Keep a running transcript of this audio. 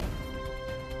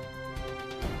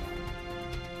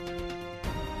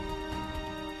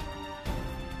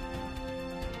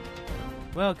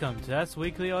Welcome to this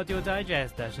weekly audio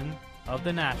digest edition of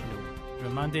The National,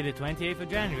 from Monday the 28th of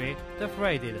January to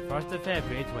Friday the 1st of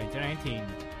February 2019.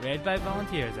 Read by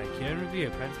volunteers at Kieran Review,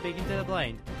 print speaking to the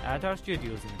blind, at our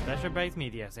studios in the Fisher-Price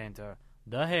Media Centre.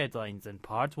 The headlines in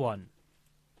Part 1.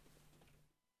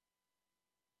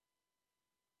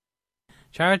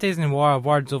 Charities in war of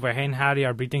words over hen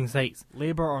harrier breeding sites.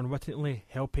 Labour unwittingly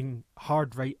helping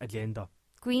hard right agenda.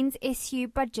 Greens issue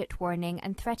budget warning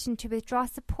and threaten to withdraw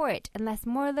support unless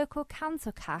more local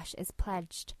council cash is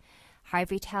pledged.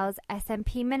 Harvey tells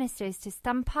SNP ministers to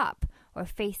stump up or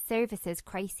face services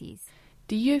crises.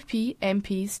 DUP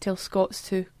MPs tell Scots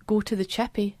to go to the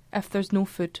chippy if there's no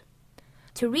food.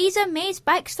 Theresa May's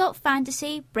backstop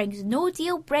fantasy brings no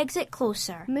deal Brexit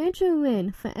closer. Major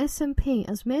win for SNP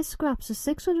as May scraps a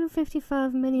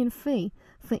 655 million fee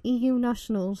for EU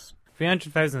nationals.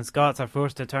 300,000 Scots are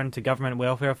forced to turn to government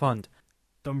welfare fund.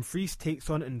 Dumfries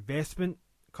takes on investment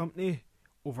company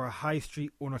over high street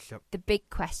ownership. The big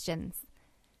questions.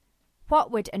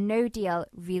 What would a no deal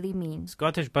really mean?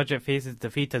 Scottish budget faces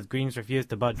defeat as Greens refuse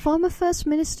to budge. Former First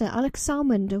Minister Alex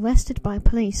Salmond arrested by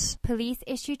police. Police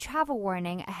issue travel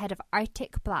warning ahead of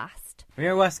Arctic blast.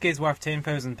 Rare whiskies worth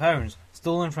 £10,000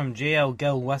 stolen from JL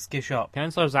Gill whisky shop.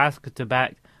 Councillors asked to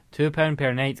back £2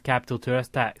 per night capital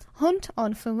tourist tax. Hunt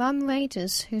on for ram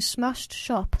raiders who smashed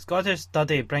shop. Scottish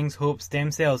study brings hope stem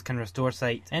cells can restore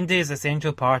sight. India is an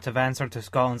essential part of answer to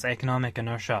Scotland's economic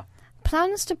inertia.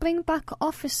 Plans to bring back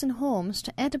office and homes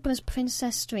to Edinburgh's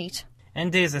Princess Street.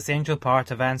 India is an essential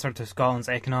part of answer to Scotland's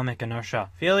economic inertia.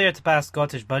 Failure to pass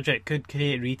Scottish budget could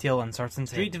create retail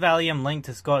uncertainty. Street Valium linked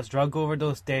to Scots drug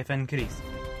overdose death increase.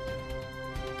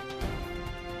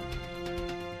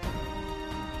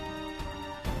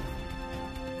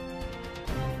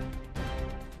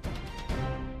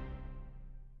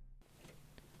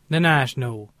 The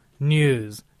National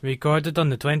News, recorded on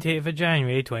the 28th of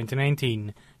January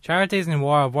 2019. Charities in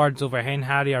war of words over hen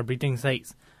harrier breeding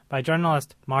sites, by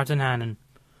journalist Martin Hannon.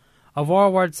 A war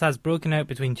of words has broken out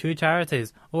between two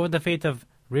charities over the fate of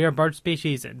rare bird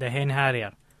species, the hen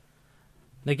harrier.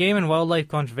 The Game and Wildlife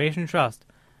Conservation Trust,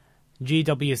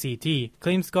 GWCT,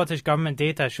 claims Scottish Government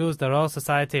data shows the Royal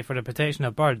Society for the Protection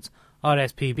of Birds,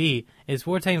 RSPB, is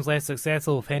 4 times less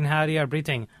successful with hen harrier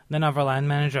breeding than other land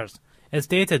managers. It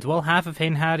stated, while half of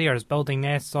hen harriers building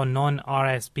nests on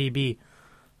non-RSPB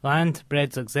land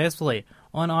bred successfully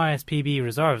on RSPB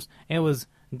reserves, it was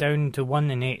down to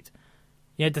 1 in 8.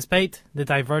 Yet despite the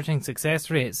diverging success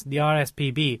rates, the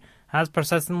RSPB has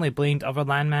persistently blamed other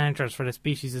land managers for the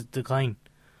species' decline.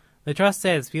 The Trust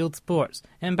says field sports,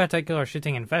 in particular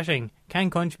shooting and fishing, can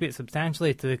contribute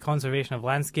substantially to the conservation of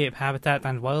landscape, habitat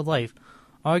and wildlife,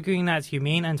 arguing that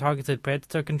humane and targeted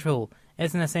predator control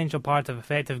is an essential part of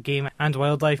effective game and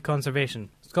wildlife conservation.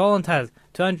 Scotland has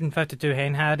 252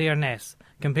 hen harrier nests,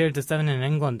 compared to 7 in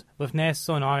England, with nests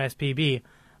on RSPB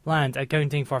land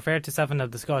accounting for 37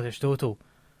 of the Scottish total.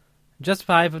 Just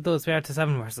 5 of those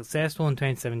 37 were successful in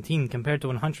 2017, compared to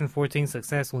 114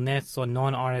 successful nests on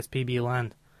non-RSPB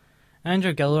land.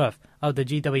 Andrew Gilruth of the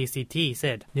GWCT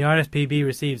said, the RSPB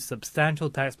receives substantial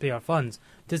taxpayer funds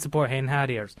to support hen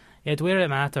harriers, yet where it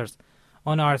matters,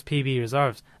 on RSPB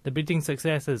reserves, the breeding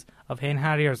successes of hen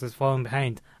harriers is falling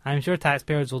behind. I am sure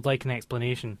taxpayers would like an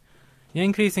explanation. The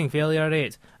increasing failure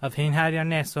rate of hen harrier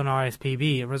nests on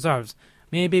RSPB reserves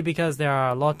may be because there are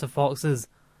a lot of foxes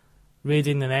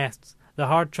raiding the nests. The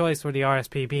hard choice for the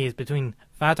RSPB is between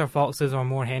fatter foxes or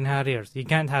more hen harriers. You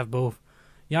can't have both.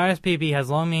 The RSPB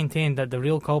has long maintained that the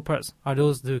real culprits are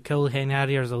those who kill hen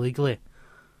harriers illegally.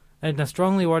 In a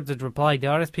strongly worded reply, the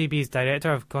RSPB's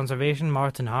Director of Conservation,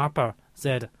 Martin Harper,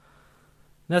 said,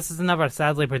 this is another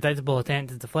sadly predictable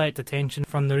attempt to deflect attention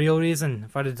from the real reason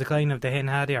for the decline of the hen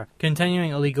harrier,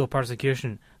 continuing illegal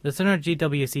persecution. The sooner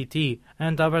GWCT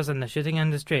and others in the shooting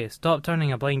industry stop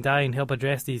turning a blind eye and help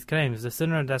address these crimes, the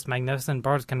sooner this magnificent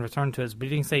bird can return to its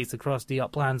breeding sites across the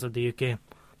uplands of the UK.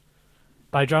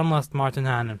 By journalist Martin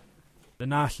Hannon. The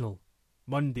National,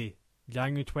 Monday,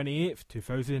 January 28th,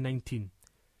 2019.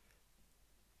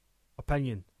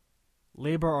 Opinion.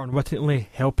 Labour unwittingly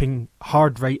helping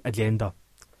hard right agenda.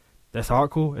 This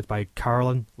article is by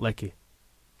Carolyn Lickie.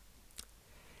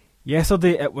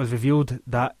 Yesterday it was revealed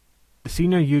that the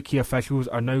senior UK officials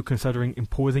are now considering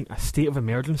imposing a state of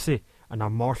emergency and a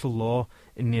martial law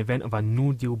in the event of a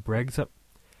no-deal Brexit.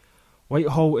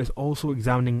 Whitehall is also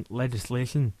examining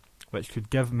legislation which could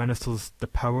give ministers the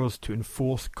powers to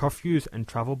enforce curfews and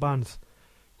travel bans,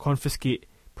 confiscate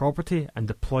property and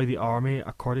deploy the army,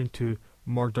 according to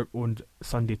Murdoch-owned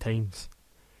Sunday Times,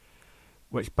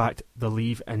 which backed the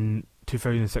Leave in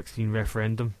 2016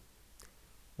 referendum.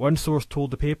 One source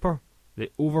told the paper,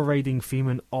 The overriding theme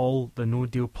in all the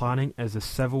no-deal planning is the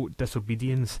civil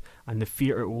disobedience and the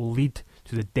fear it will lead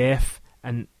to the death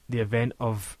in the event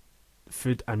of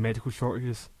food and medical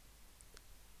shortages.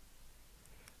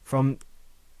 From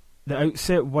the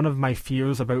outset, one of my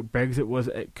fears about Brexit was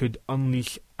it could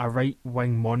unleash a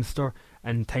right-wing monster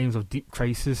in times of deep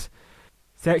crisis.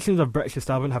 Sections of British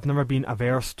establishment have never been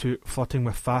averse to flirting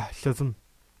with fascism.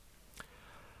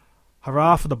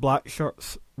 Hurrah for the black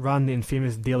shirts, ran the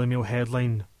infamous Daily Mail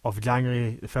headline of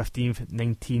January the 15th,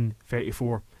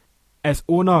 1934. Its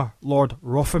owner, Lord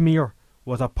Rothermere,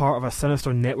 was a part of a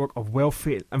sinister network of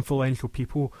wealthy and influential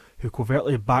people who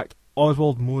covertly backed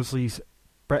Oswald Mosley's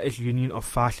British Union of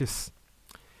Fascists.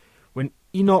 When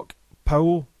Enoch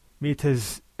Powell made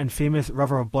his infamous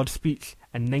River of Blood speech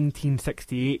in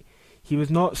 1968, he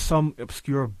was not some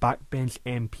obscure backbench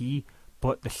MP,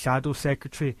 but the Shadow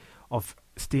Secretary of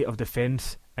State of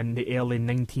Defence in the early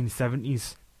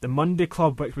 1970s. The Monday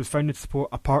Club, which was founded to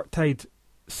support apartheid,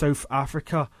 South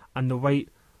Africa and the White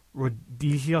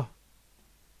Rhodesia,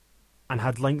 and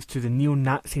had links to the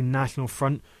neo-Nazi National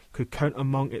Front, could count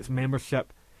among its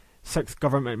membership 6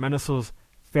 government ministers,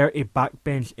 30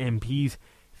 backbench MPs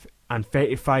and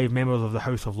 35 members of the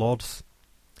House of Lords.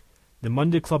 The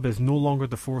Monday Club is no longer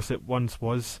the force it once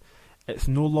was. It's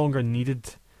no longer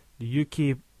needed. The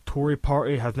UK Tory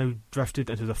party has now drifted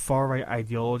into the far-right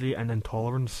ideology and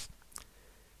intolerance.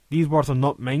 These words are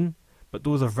not mine, but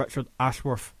those of Richard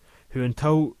Ashworth, who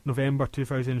until November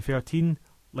 2013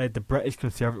 led the British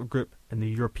Conservative group in the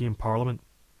European Parliament.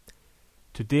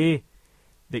 Today,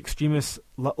 the extremist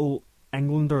Little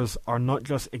Englanders are not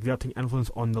just exerting influence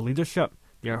on the leadership,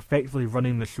 they are effectively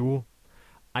running the show.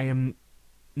 I am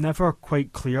never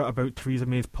quite clear about Theresa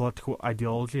May's political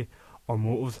ideology or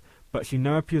motives, but she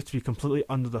now appears to be completely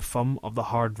under the thumb of the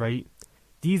hard right.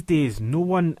 These days, no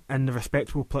one in the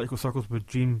respectable political circles would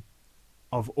dream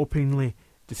of openly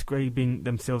describing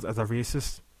themselves as a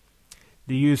racist.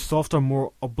 They use softer,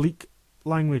 more oblique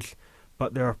language,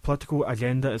 but their political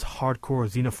agenda is hardcore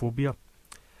xenophobia,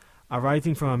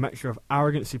 arising from a mixture of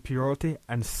arrogant superiority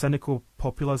and cynical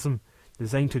populism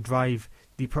designed to drive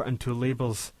deeper into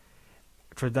Labour's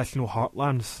traditional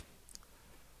heartlands.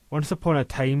 Once upon a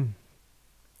time,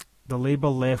 the Labour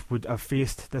left would have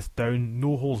faced this down,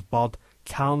 no holds barred,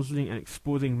 challenging and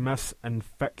exposing myths and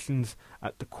fictions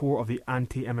at the core of the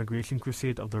anti-immigration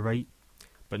crusade of the right.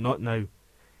 But not now.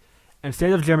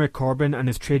 Instead of Jeremy Corbyn and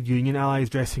his trade union allies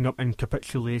dressing up in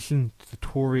capitulation to the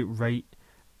Tory right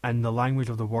and the language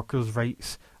of the workers'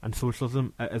 rights and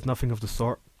socialism, it is nothing of the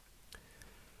sort.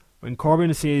 When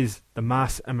Corbyn says the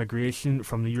mass immigration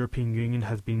from the European Union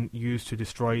has been used to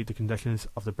destroy the conditions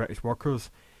of the British workers,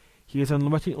 he is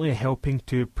unwittingly helping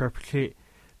to perpetrate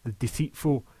the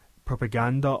deceitful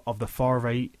propaganda of the far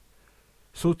right.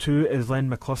 So too is Len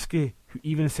McCluskey, who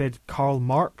even said Karl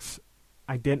Marx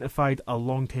identified a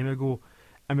long time ago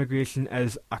immigration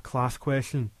as a class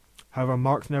question. However,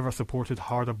 Marx never supported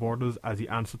harder borders as the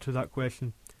answer to that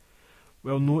question.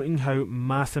 While noting how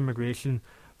mass immigration,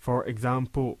 for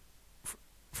example,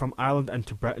 from Ireland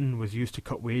into Britain was used to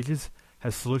cut wages,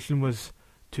 his solution was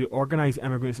to organise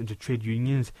immigrants into trade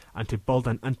unions and to build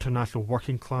an international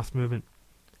working class movement.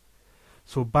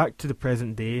 So back to the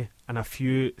present day and a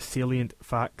few salient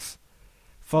facts.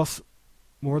 First,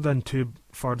 more than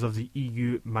 2/3 of the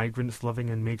EU migrants living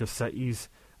in major cities.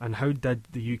 And how did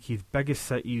the UK's biggest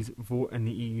cities vote in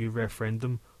the EU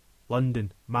referendum?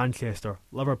 London, Manchester,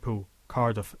 Liverpool,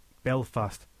 Cardiff,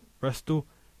 Belfast, Bristol,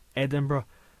 Edinburgh,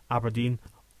 Aberdeen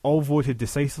all voted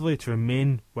decisively to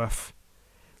remain, with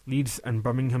Leeds and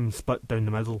Birmingham split down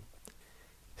the middle.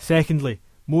 Secondly,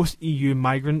 most EU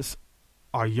migrants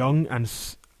are young and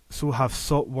so have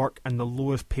sought work in the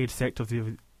lowest paid sectors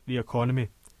of the economy.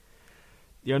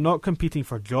 They are not competing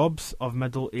for jobs of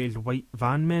middle-aged white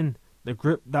van men. The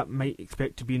group that might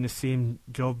expect to be in the same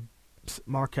jobs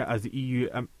market as the EU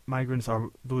migrants are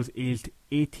those aged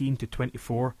 18 to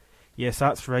 24. Yes,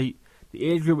 that's right. The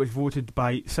age group which voted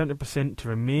by 70% to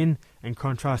remain, in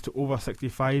contrast to over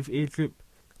 65 age group.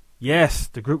 Yes,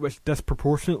 the group which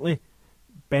disproportionately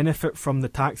benefit from the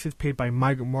taxes paid by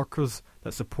migrant workers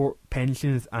that support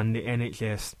pensions and the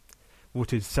NHS,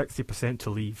 voted 60%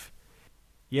 to leave.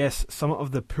 Yes, some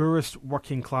of the poorest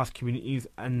working class communities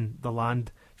in the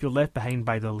land feel left behind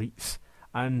by the elites.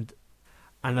 And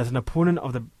as an opponent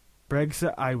of the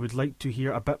Brexit, I would like to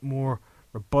hear a bit more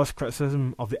robust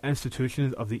criticism of the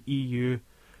institutions of the EU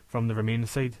from the Remain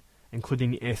side,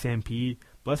 including the SNP.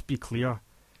 But let's be clear,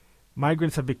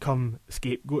 migrants have become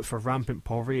scapegoats for rampant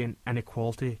poverty and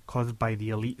inequality caused by the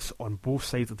elites on both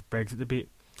sides of the Brexit debate.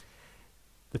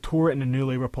 The Tory and the New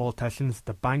Labour politicians,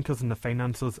 the bankers and the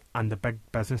financiers, and the big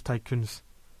business tycoons.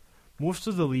 Most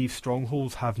of the Leave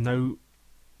strongholds have now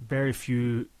very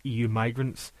few EU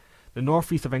migrants. The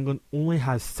North East of England only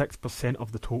has 6%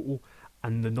 of the total,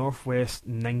 and the North West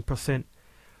 9%.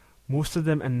 Most of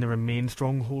them in the Remain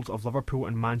strongholds of Liverpool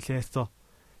and Manchester.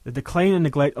 The decline and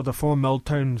neglect of the former mill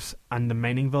towns and the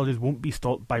mining villages won't be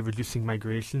stopped by reducing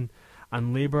migration,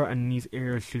 and Labour in these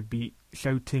areas should be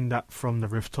shouting that from the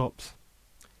rooftops.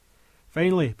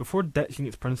 Finally, before ditching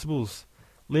its principles,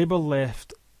 Labour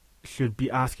left should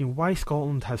be asking why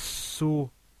Scotland has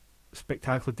so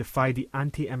spectacularly defied the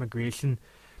anti-immigration,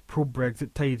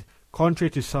 pro-Brexit tide. Contrary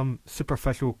to some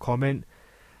superficial comment,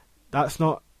 that's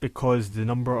not because the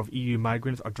number of EU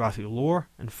migrants are drastically lower.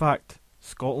 In fact,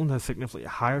 Scotland has a significantly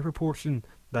higher proportion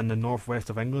than the northwest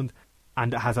of England,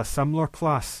 and it has a similar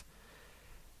class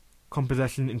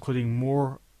composition, including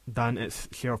more than its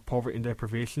share of poverty and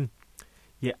deprivation.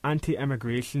 Yet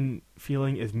anti-immigration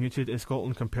feeling is muted in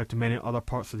Scotland compared to many other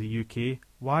parts of the UK.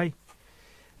 Why?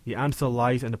 The answer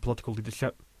lies in the political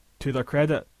leadership. To their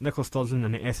credit, Nicola Sturgeon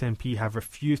and the SNP have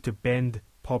refused to bend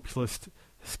populist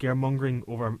scaremongering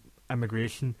over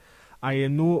immigration. I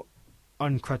am no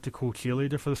uncritical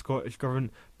cheerleader for the Scottish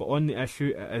Government, but on the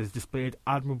issue it has displayed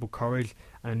admirable courage,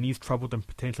 and in these troubled and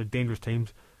potentially dangerous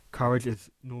times, courage is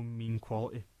no mean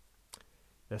quality.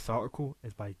 This article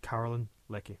is by Carolyn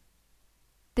Leckie.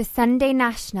 The Sunday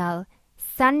National,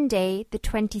 Sunday the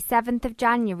 27th of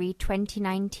January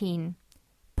 2019.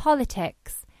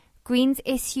 Politics. Greens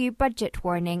issue budget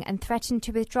warning and threaten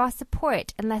to withdraw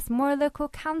support unless more local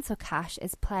council cash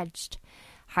is pledged.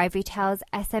 Harvey tells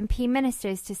SNP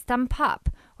ministers to stump up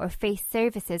or face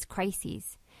services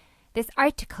crises. This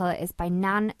article is by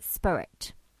Nan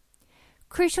Spurett.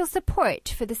 Crucial support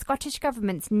for the Scottish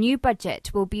Government's new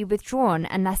budget will be withdrawn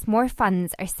unless more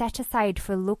funds are set aside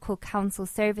for local council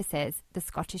services, the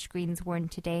Scottish Greens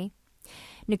warned today.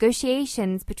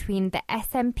 Negotiations between the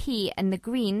SNP and the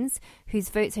Greens, whose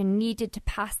votes are needed to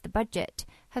pass the budget,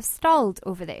 have stalled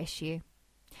over the issue.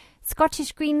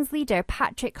 Scottish Greens leader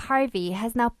Patrick Harvey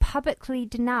has now publicly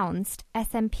denounced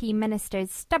SNP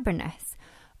ministers' stubbornness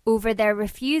over their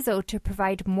refusal to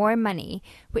provide more money,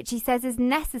 which he says is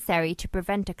necessary to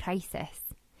prevent a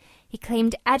crisis. He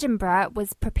claimed Edinburgh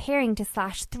was preparing to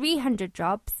slash 300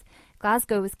 jobs,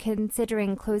 Glasgow was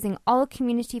considering closing all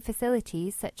community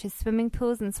facilities such as swimming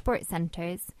pools and sports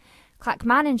centres,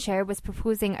 Clackmannanshire was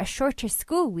proposing a shorter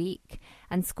school week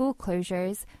and school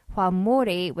closures, while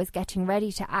Moray was getting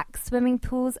ready to axe swimming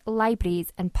pools,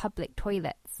 libraries and public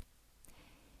toilets.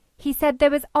 He said there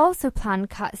was also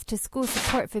planned cuts to school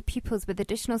support for pupils with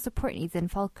additional support needs in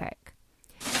Falkirk.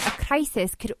 A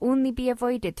crisis could only be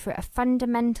avoided through a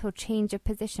fundamental change of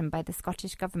position by the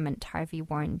Scottish Government, Harvey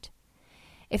warned.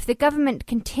 If the Government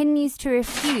continues to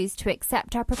refuse to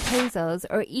accept our proposals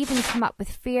or even come up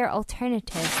with fair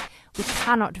alternatives, we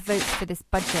cannot vote for this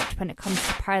budget when it comes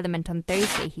to Parliament on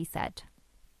Thursday, he said.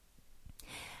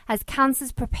 As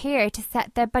councils prepare to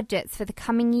set their budgets for the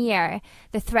coming year,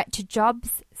 the threat to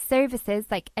jobs, services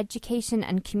like education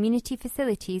and community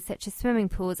facilities such as swimming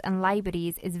pools and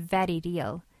libraries is very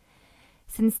real.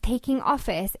 Since taking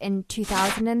office in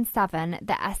 2007,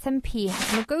 the SNP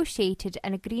has negotiated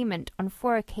an agreement on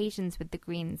 4 occasions with the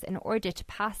Greens in order to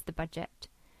pass the budget.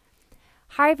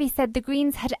 Harvey said the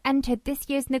Greens had entered this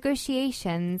year's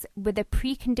negotiations with a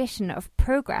precondition of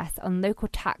progress on local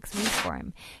tax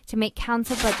reform to make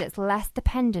council budgets less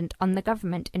dependent on the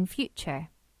government in future.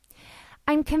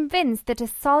 I'm convinced that a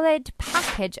solid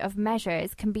package of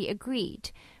measures can be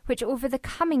agreed, which over the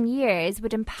coming years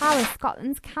would empower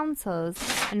Scotland's councils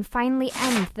and finally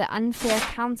end the unfair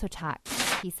council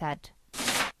tax, he said.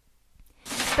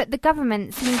 But the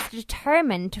government seems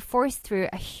determined to force through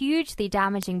a hugely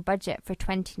damaging budget for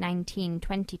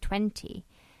 2019-2020,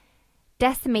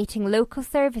 decimating local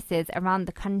services around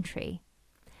the country.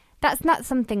 That's not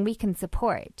something we can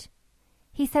support.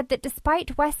 He said that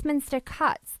despite Westminster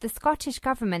cuts, the Scottish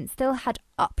Government still had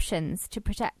options to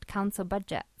protect council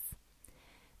budgets.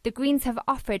 The Greens have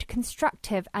offered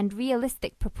constructive and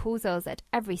realistic proposals at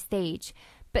every stage,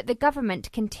 but the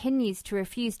Government continues to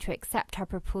refuse to accept our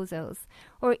proposals,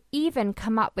 or even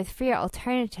come up with fair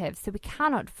alternatives, so we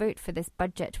cannot vote for this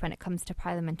budget when it comes to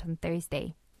Parliament on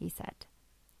Thursday, he said.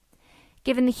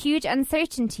 Given the huge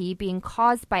uncertainty being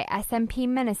caused by SNP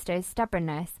ministers'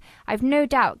 stubbornness, I've no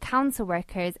doubt council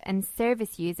workers and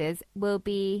service users will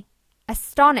be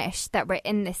astonished that we're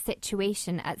in this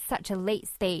situation at such a late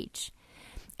stage.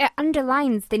 It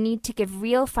underlines the need to give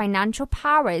real financial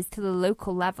powers to the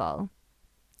local level,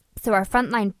 so our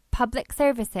frontline public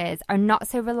services are not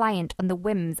so reliant on the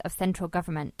whims of central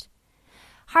government.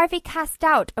 Harvey cast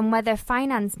doubt on whether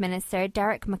Finance Minister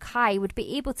Derek Mackay would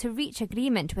be able to reach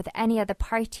agreement with any other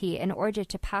party in order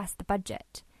to pass the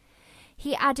budget.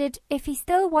 He added, if he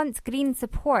still wants Green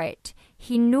support,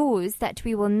 he knows that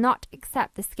we will not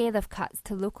accept the scale of cuts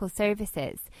to local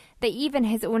services, that even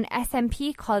his own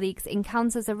SNP colleagues in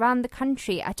councils around the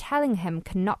country are telling him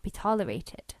cannot be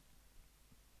tolerated.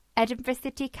 Edinburgh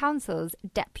City Council's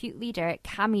Deputy Leader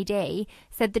Cammy Day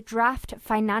said the draft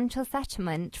financial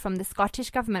settlement from the Scottish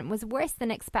Government was worse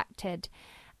than expected,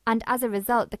 and as a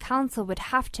result the council would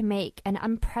have to make an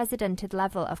unprecedented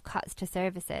level of cuts to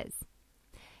services.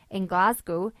 In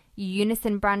Glasgow,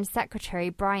 Unison Branch Secretary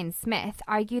Brian Smith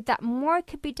argued that more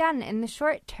could be done in the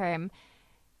short term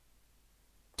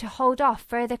to hold off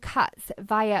further cuts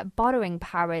via borrowing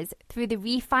powers through the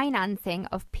refinancing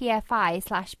of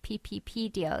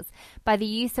PFI/PPP deals by the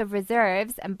use of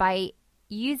reserves and by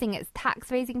using its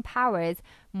tax-raising powers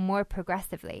more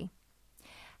progressively.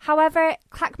 However,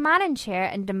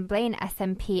 Clackmannanshire and Dunblane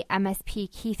SNP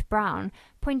MSP Keith Brown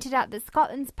pointed out that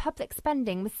Scotland's public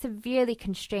spending was severely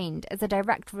constrained as a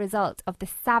direct result of the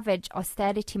savage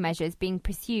austerity measures being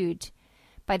pursued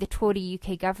by the Tory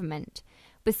UK government,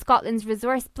 with Scotland's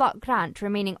Resource Block grant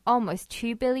remaining almost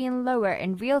 $2 billion lower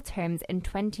in real terms in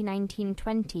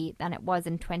 2019-20 than it was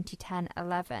in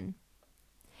 2010-11.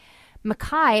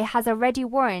 Mackay has already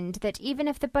warned that even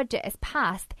if the budget is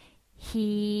passed,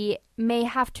 he may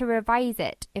have to revise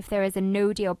it if there is a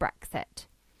no-deal Brexit.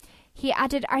 He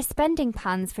added, our spending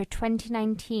plans for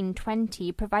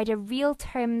 2019-20 provide a real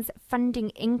terms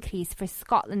funding increase for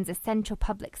Scotland's essential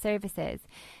public services,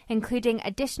 including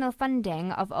additional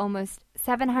funding of almost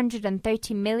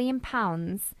 £730 million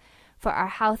for our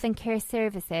health and care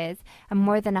services and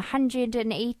more than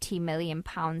 £180 million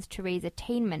to raise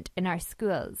attainment in our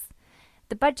schools.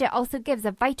 The budget also gives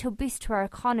a vital boost to our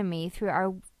economy through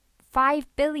our £5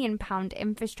 billion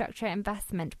infrastructure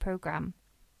investment programme.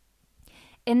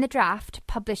 In the draft,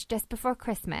 published just before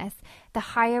Christmas, the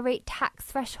higher rate tax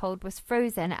threshold was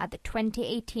frozen at the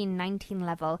 2018-19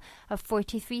 level of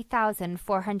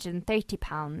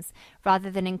 £43,430, rather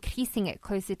than increasing it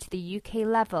closer to the UK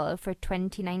level for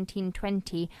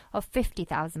 2019-20 of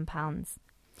 £50,000.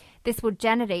 This will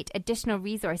generate additional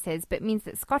resources, but means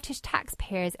that Scottish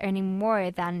taxpayers earning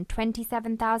more than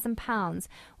 £27,000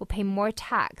 will pay more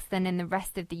tax than in the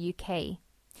rest of the UK.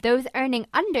 Those earning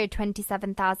under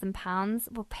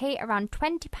 £27,000 will pay around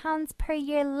 £20 per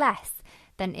year less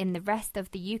than in the rest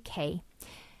of the UK.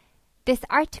 This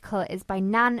article is by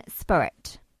Nan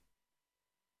Sport.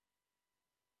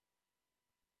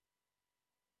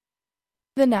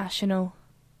 The National,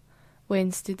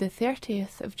 Wednesday the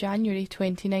 30th of January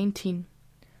 2019.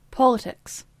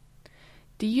 Politics.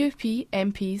 DUP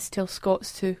MPs tell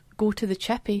Scots to go to the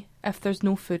chippy if there's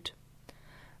no food.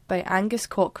 By Angus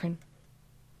Cochrane.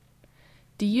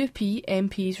 DUP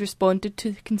MPs responded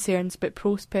to the concerns about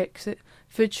post-Brexit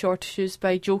food shortages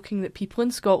by joking that people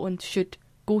in Scotland should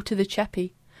go to the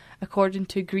chippy, according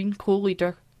to Green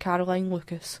co-leader Caroline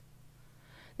Lucas.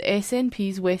 The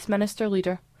SNP's Westminster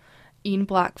leader, Ian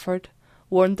Blackford,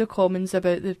 warned the Commons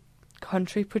about the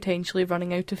country potentially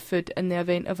running out of food in the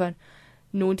event of a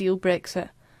no-deal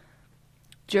Brexit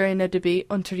during a debate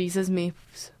on Theresa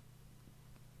May's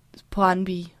Plan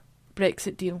B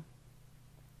Brexit deal.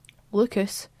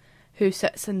 Lucas, who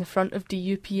sits in the front of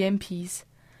DUP MPs,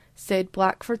 said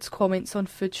Blackford's comments on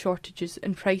food shortages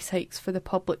and price hikes for the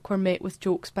public were met with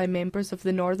jokes by members of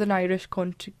the Northern Irish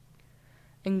contingent,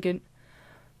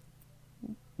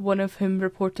 one of whom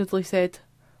reportedly said,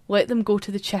 "Let them go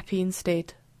to the chippy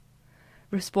instead."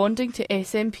 Responding to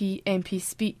SNP MP's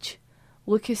speech,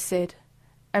 Lucas said,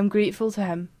 "I'm grateful to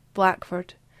him,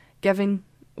 Blackford, giving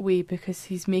way because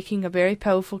he's making a very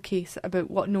powerful case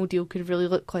about what no deal could really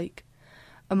look like.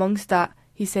 Amongst that,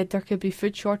 he said there could be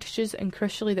food shortages and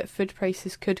crucially that food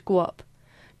prices could go up.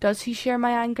 Does he share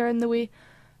my anger in the way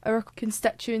our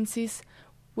constituencies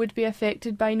would be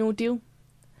affected by no deal?"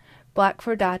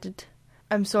 Blackford added,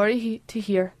 "I'm sorry to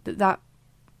hear that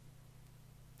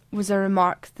was a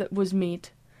remark that was made.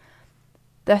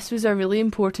 This was a really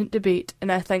important debate and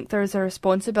I think there is a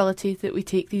responsibility that we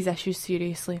take these issues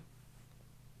seriously."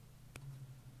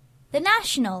 The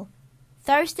National,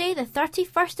 Thursday the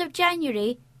 31st of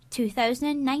January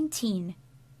 2019.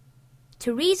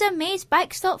 Theresa May's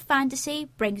backstop fantasy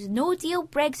brings no-deal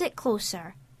Brexit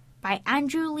closer. By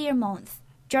Andrew Learmonth,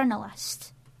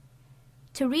 journalist.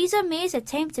 Theresa May's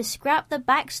attempt to scrap the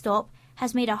backstop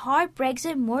has made a hard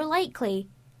Brexit more likely.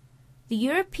 The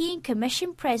European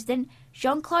Commission President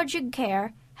Jean-Claude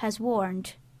Juncker has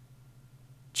warned.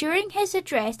 During his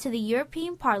address to the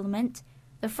European Parliament,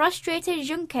 the frustrated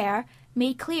Juncker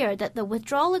made clear that the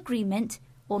withdrawal agreement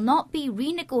will not be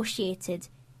renegotiated,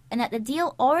 and that the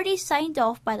deal already signed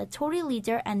off by the Tory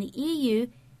leader and the EU,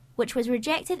 which was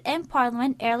rejected in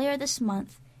Parliament earlier this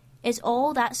month, is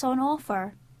all that's on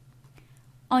offer.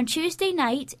 On Tuesday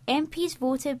night, MPs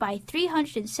voted by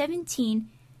 317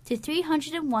 to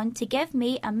 301 to give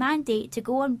May a mandate to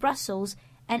go on Brussels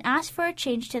and ask for a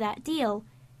change to that deal,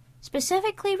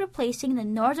 specifically replacing the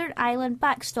Northern Ireland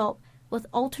backstop with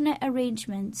alternate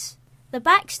arrangements. The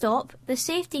backstop, the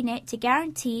safety net to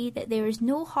guarantee that there is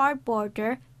no hard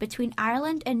border between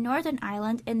Ireland and Northern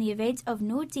Ireland in the event of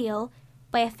no deal,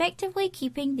 by effectively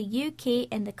keeping the UK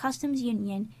in the customs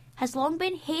union, has long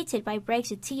been hated by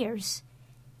Brexiteers.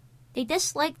 They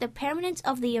dislike the permanence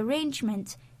of the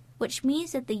arrangement, which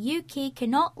means that the UK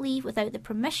cannot leave without the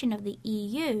permission of the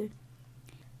EU.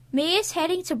 May is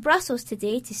heading to Brussels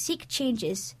today to seek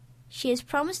changes. She has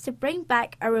promised to bring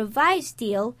back a revised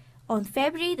deal on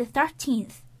February the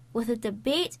 13th, with a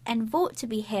debate and vote to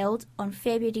be held on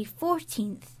February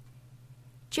 14th.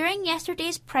 During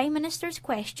yesterday's Prime Minister's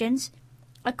questions,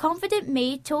 a confident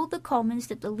May told the Commons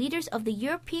that the leaders of the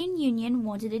European Union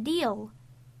wanted a deal.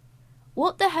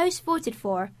 What the House voted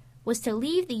for was to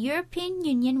leave the European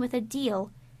Union with a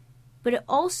deal, but it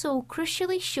also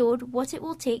crucially showed what it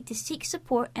will take to seek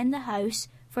support in the House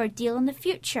for a deal in the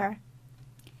future.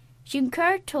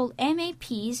 Juncker told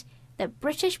MAPs that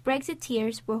British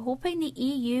Brexiteers were hoping the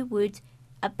EU would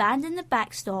abandon the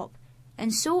backstop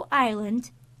and so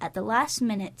Ireland at the last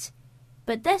minute,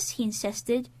 but this, he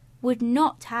insisted, would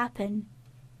not happen.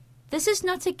 This is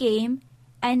not a game,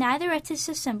 and neither it is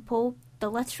a simple, the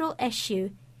literal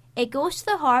issue. It goes to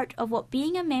the heart of what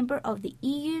being a member of the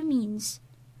EU means.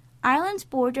 Ireland's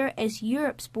border is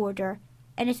Europe's border,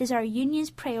 and it is our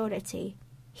union's priority.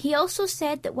 He also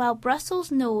said that while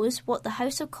Brussels knows what the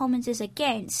House of Commons is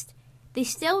against, they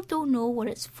still don't know what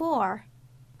it's for.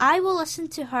 I will listen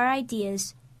to her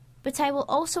ideas, but I will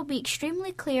also be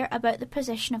extremely clear about the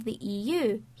position of the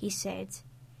EU, he said.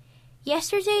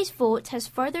 Yesterday's vote has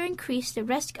further increased the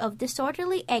risk of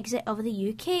disorderly exit of the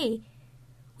UK.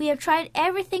 We have tried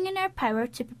everything in our power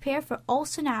to prepare for all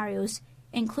scenarios,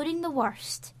 including the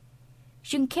worst.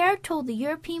 Juncker told the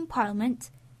European Parliament,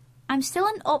 "I'm still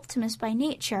an optimist by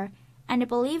nature and a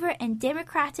believer in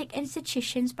democratic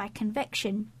institutions by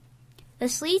conviction.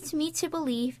 This leads me to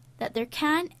believe that there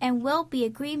can and will be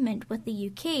agreement with the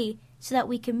UK so that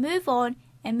we can move on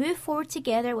and move forward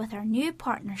together with our new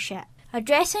partnership."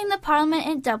 Addressing the Parliament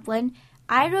in Dublin,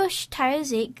 Irish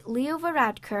Taoiseach Leo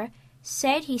Varadkar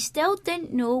said he still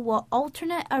didn't know what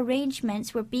alternate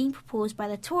arrangements were being proposed by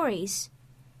the Tories.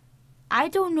 "I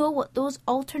don't know what those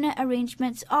alternate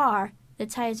arrangements are," the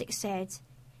Taoiseach said.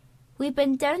 "We've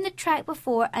been down the track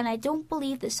before and I don't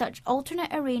believe that such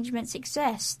alternate arrangements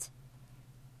exist."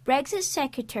 Brexit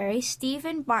Secretary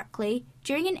Stephen Barclay,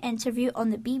 during an interview on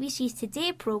the BBC's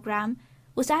Today programme,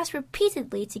 was asked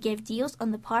repeatedly to give deals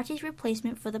on the party's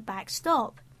replacement for the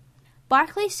backstop.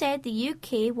 Barclay said the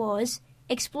UK was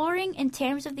exploring in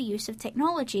terms of the use of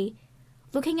technology,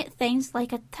 looking at things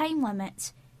like a time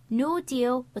limit, no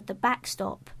deal with the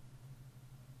backstop.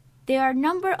 There are a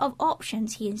number of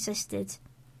options, he insisted.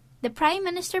 The Prime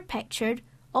Minister pictured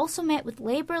also met with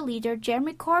Labour leader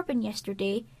Jeremy Corbyn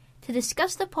yesterday to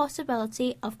discuss the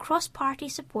possibility of cross-party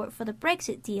support for the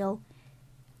Brexit deal.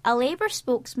 A Labour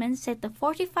spokesman said the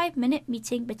 45-minute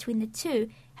meeting between the two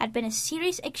had been a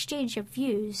serious exchange of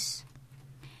views.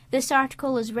 This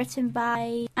article is written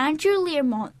by Andrew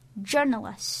Learmont,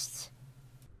 journalist.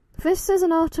 This is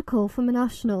an article from The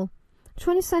National,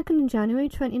 22nd January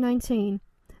 2019.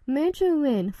 Major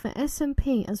win for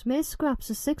SNP as May scraps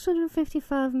a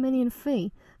 £655 million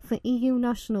fee for EU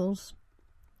nationals.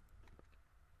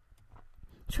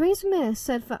 Theresa May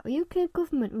said that the UK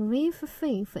government will waive the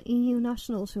fee for EU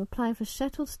nationals who apply for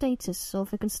settled status so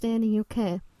they can stay in the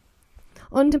UK.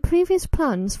 Under previous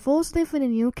plans, those living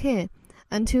in the UK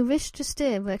and who wish to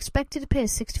stay were expected to pay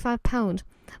 £65,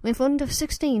 with under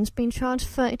 16s being charged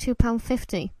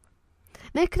 £32.50.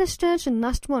 Nicola Sturgeon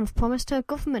last month promised her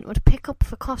government would pick up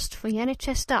the cost for the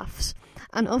NHS staffs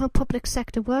and other public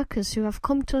sector workers who have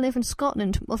come to live in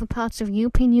Scotland from other parts of the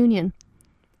European Union.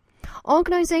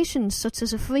 Organisations such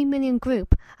as the 3 Million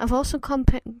Group have also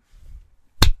campaigned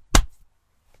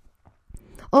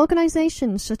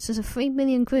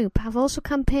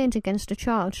against the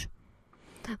charge.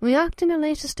 Reacting to the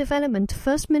latest development, the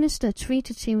First Minister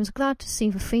tweeted she was glad to see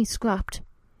the fee scrapped.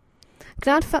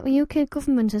 Glad that the UK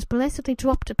government has belatedly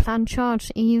dropped a planned charge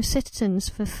to EU citizens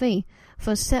for a fee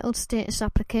for settled status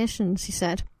applications, he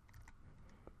said.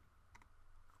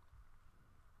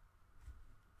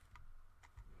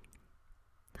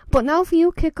 But now the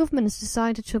UK government has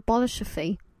decided to abolish the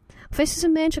fee. This is a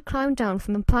major climb down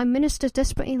from the Prime Minister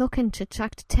desperately looking to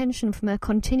attract attention from her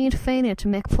continued failure to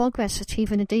make progress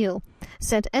achieving a deal,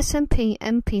 said SNP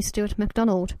MP Stuart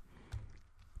MacDonald.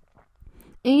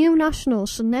 EU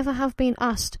nationals should never have been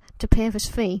asked to pay this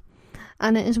fee,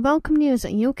 and it is welcome news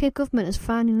that the UK government has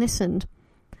finally listened.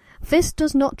 This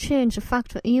does not change the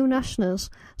fact that EU nationals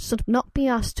should not be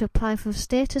asked to apply for the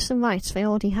status and rights they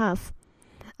already have,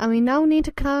 and we now need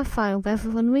to clarify whether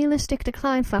the unrealistic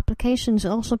decline for applications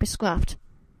will also be scrapped.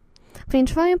 The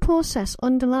entire process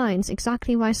underlines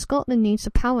exactly why Scotland needs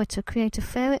the power to create a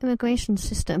fairer immigration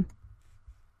system.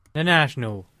 The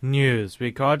National News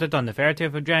recorded on the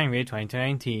 30th of January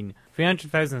 2019.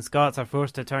 300,000 Scots are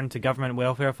forced to turn to Government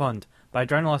Welfare Fund by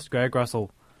journalist Greg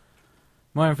Russell.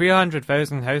 More than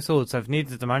 300,000 households have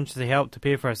needed emergency help to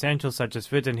pay for essentials such as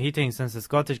food and heating since the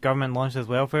Scottish Government launched its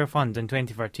Welfare Fund in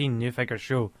 2013, new figures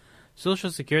show. Social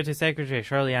Security Secretary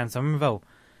Shirley-Ann Somerville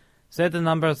said the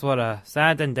numbers were a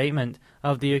sad indictment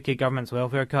of the UK Government's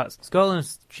welfare cuts.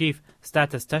 Scotland's chief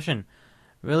statistician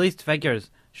released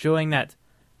figures showing that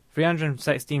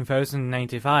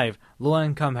 316,095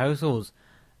 low-income households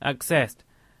accessed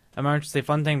emergency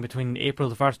funding between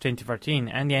April 1st, 2013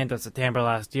 and the end of September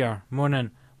last year. More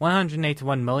than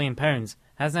 £181 million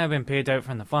has now been paid out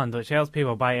from the fund, which helps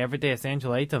people buy everyday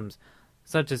essential items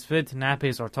such as food,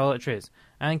 nappies or toiletries,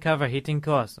 and cover heating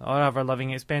costs or other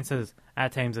living expenses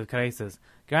at times of crisis.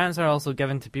 Grants are also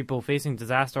given to people facing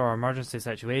disaster or emergency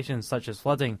situations such as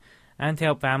flooding, and to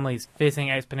help families facing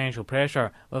exponential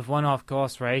pressure with one-off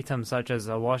costs for items such as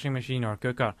a washing machine or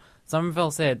cooker.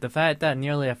 Somerville said the fact that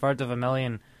nearly a third of a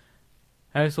million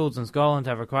households in Scotland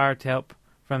have required help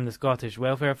from the Scottish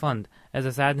Welfare Fund is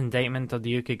a sad indictment of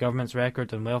the UK Government's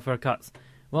record on welfare cuts.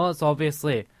 While it's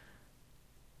obviously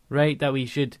right that we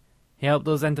should help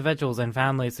those individuals and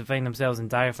families who find themselves in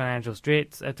dire financial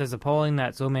straits, it is appalling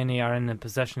that so many are in the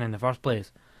position in the first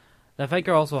place. The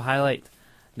figure also highlights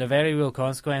the very real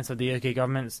consequence of the UK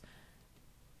Government's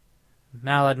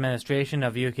maladministration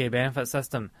of the UK benefit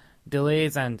system.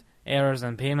 Delays and errors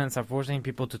in payments are forcing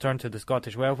people to turn to the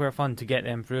Scottish Welfare Fund to get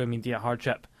them through immediate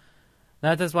hardship.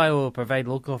 That is why we will provide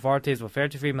local authorities with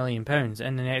 £33 million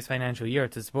in the next financial year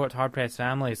to support hard-pressed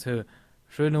families who,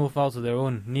 through no fault of their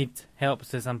own, need help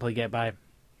to simply get by.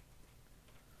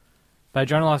 By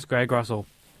journalist Greg Russell.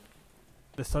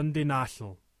 The Sunday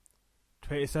National,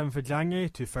 27th of January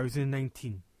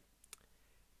 2019.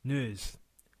 News.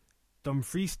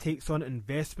 Dumfries takes on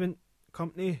investment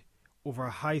company over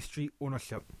high street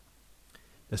ownership.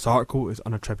 This article is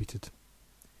unattributed.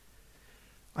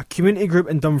 A community group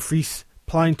in Dumfries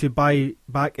planning to buy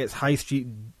back its high street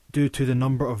due to the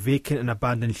number of vacant and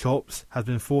abandoned shops has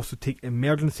been forced to take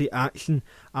emergency action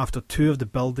after two of the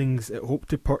buildings it hoped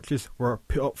to purchase were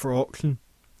put up for auction.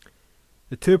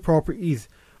 The two properties,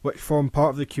 which form part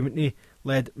of the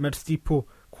community-led Mid-Steeple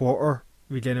Quarter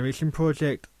regeneration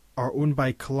project, are owned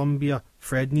by Columbia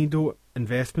Threadneedle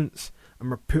Investments and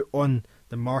were put on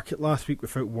the market last week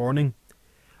without warning.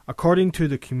 According to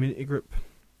the community group,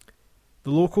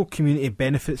 the local Community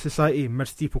Benefit Society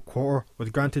Mid-Steeple Quarter was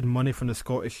granted money from the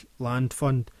Scottish Land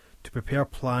Fund to prepare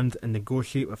plans and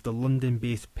negotiate with the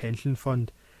London-based pension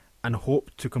fund and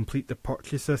hoped to complete the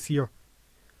purchase this year.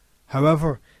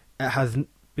 However, it has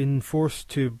been forced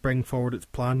to bring forward its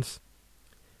plans.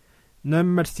 Now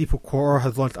Mid-Steeple Quarter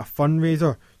has launched a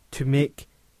fundraiser to make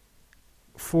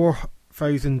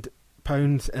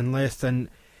 £4,000 in less than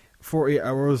 48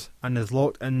 hours and is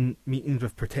locked in meetings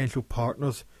with potential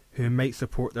partners who might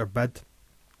support their bid.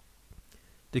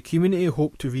 The community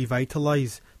hope to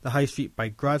revitalise the high street by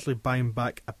gradually buying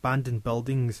back abandoned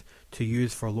buildings to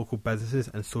use for local businesses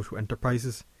and social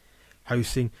enterprises,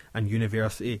 housing and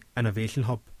university innovation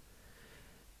hub.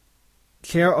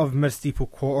 Chair of Mid-Steeple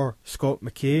Quarter, Scott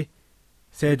McKay,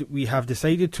 said, "We have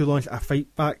decided to launch a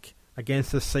fight back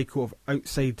against this cycle of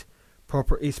outside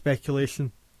property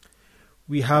speculation.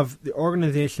 We have the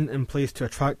organisation in place to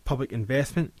attract public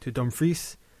investment to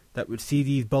Dumfries that would see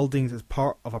these buildings as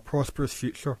part of a prosperous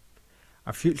future,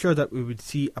 a future that we would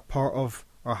see a part of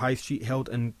our high street held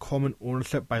in common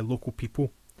ownership by local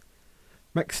people."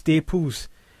 Mick Staples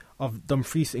of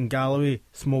Dumfries and Galloway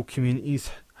Small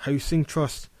Communities Housing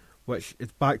Trust, which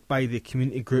is backed by the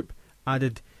community group,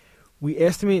 added, "We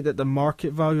estimate that the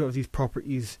market value of these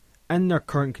properties in their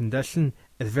current condition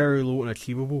is very low and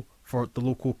achievable for the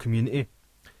local community.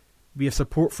 We have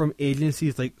support from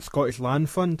agencies like Scottish Land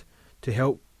Fund to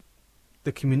help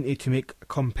the community to make a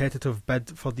competitive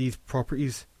bid for these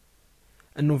properties."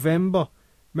 In November,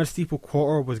 Mid-Steeple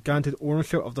Quarter was granted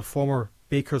ownership of the former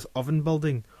Baker's Oven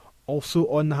building, also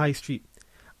on the High Street,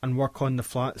 and work on the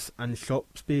flats and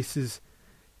shop spaces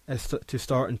is to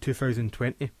start in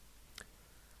 2020.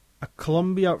 A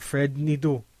Columbia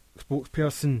Threadneedle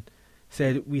spokesperson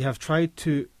said, "We have tried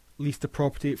to lease the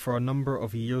property for a number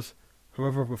of years.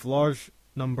 However, with large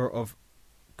number of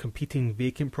competing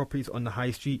vacant properties on the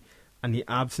high street and the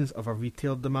absence of a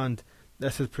retail demand,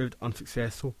 this has proved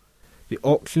unsuccessful. The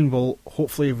auction will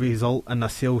hopefully result in a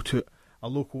sale to a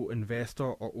local investor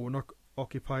or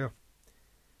owner-occupier."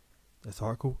 This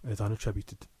article is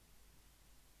unattributed.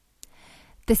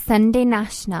 The Sunday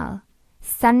National,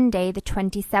 Sunday the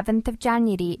 27th of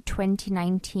January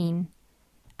 2019.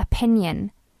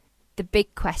 Opinion. The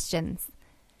big questions.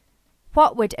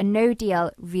 What would a no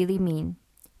deal really mean?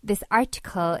 This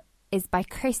article is by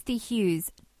Kirsty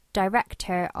Hughes,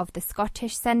 Director of the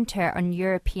Scottish Centre on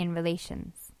European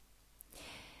Relations.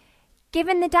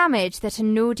 Given the damage that a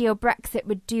no-deal Brexit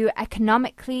would do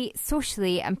economically,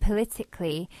 socially and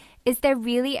politically, is there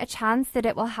really a chance that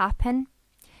it will happen?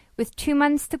 With 2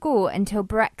 months to go until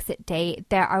Brexit Day,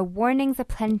 there are warnings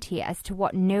aplenty as to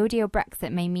what no-deal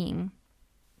Brexit may mean.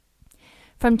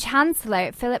 From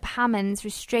Chancellor Philip Hammond's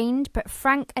restrained but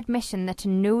frank admission that a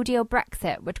no-deal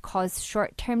Brexit would cause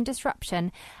short-term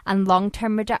disruption and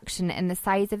long-term reduction in the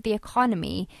size of the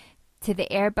economy, to the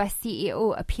Airbus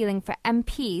CEO appealing for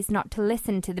MPs not to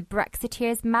listen to the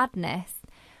Brexiteers' madness,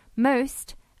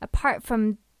 most, apart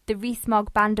from the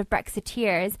Rees-Mogg band of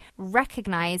Brexiteers,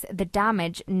 recognise the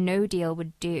damage no deal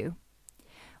would do.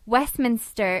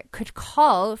 Westminster could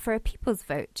call for a people's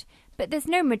vote, but there's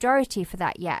no majority for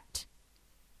that yet.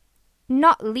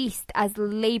 Not least as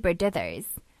Labour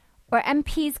dithers, or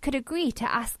MPs could agree to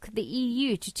ask the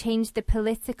EU to change the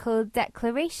political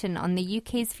declaration on the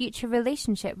UK's future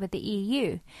relationship with the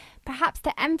EU, perhaps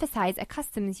to emphasise a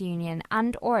customs union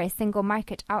and or a single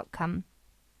market outcome.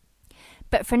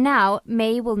 But for now,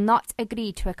 May will not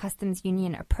agree to a customs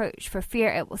union approach for fear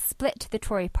it will split the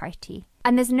Tory party.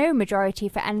 And there's no majority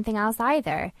for anything else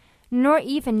either, nor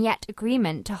even yet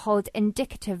agreement to hold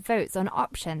indicative votes on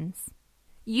options.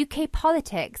 UK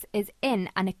politics is in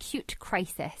an acute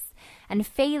crisis and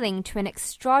failing to an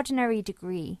extraordinary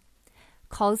degree.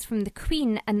 Calls from the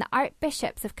Queen and the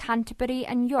Archbishops of Canterbury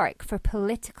and York for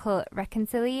political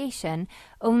reconciliation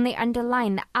only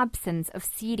underline the absence of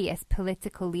serious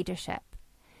political leadership.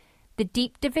 The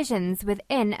deep divisions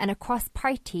within and across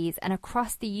parties and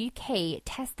across the UK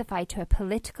testify to a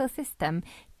political system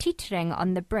teetering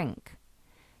on the brink.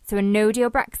 So a no-deal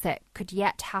Brexit could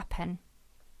yet happen.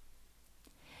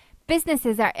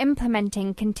 Businesses are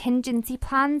implementing contingency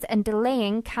plans and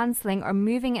delaying, cancelling or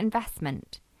moving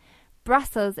investment.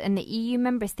 Brussels and the EU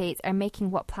member states are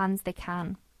making what plans they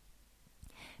can.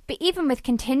 But even with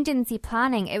contingency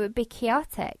planning, it would be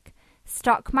chaotic.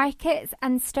 Stock markets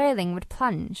and sterling would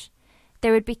plunge.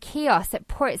 There would be chaos at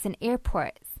ports and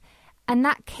airports, and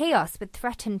that chaos would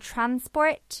threaten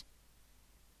transport,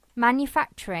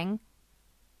 manufacturing,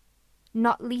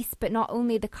 not least but not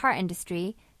only the car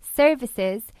industry,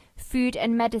 services, food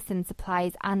and medicine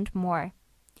supplies and more.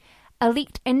 A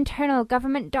leaked internal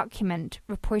government document,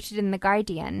 reported in The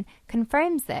Guardian,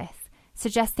 confirms this,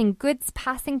 suggesting goods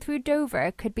passing through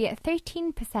Dover could be at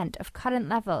 13% of current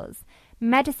levels,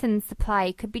 medicine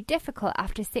supply could be difficult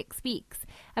after 6 weeks,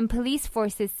 and police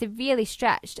forces severely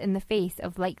stretched in the face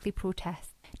of likely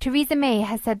protests. Theresa May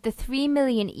has said the 3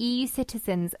 million EU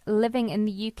citizens living in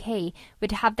the UK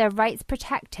would have their rights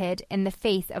protected in the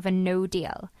face of a no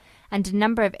deal, and a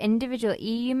number of individual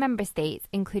EU member states,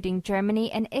 including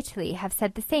Germany and Italy, have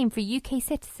said the same for UK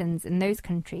citizens in those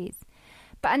countries.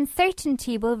 But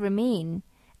uncertainty will remain,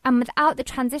 and without the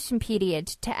transition period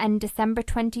to end December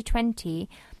 2020,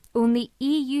 only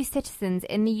EU citizens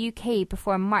in the UK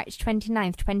before March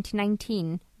 29,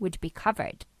 2019 would be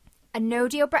covered. A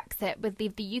no-deal Brexit would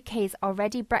leave the UK's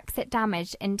already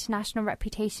Brexit-damaged international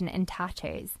reputation in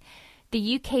tatters.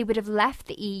 The UK would have left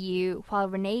the EU while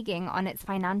reneging on its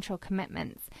financial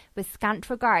commitments, with scant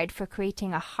regard for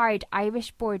creating a hard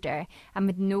Irish border and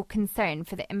with no concern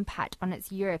for the impact on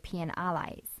its European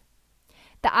allies.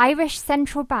 The Irish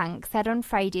Central Bank said on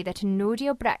Friday that a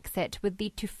no-deal Brexit would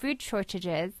lead to food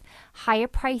shortages, higher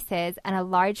prices and a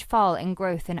large fall in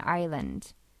growth in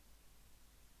Ireland.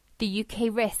 The UK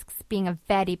risks being a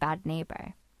very bad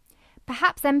neighbour.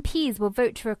 Perhaps MPs will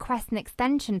vote to request an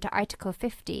extension to Article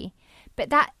 50,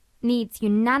 but that needs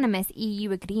unanimous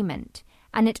EU agreement,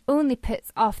 and it only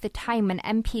puts off the time when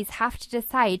MPs have to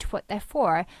decide what they're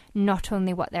for, not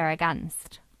only what they're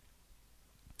against.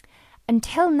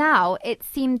 Until now, it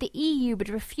seemed the EU would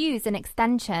refuse an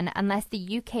extension unless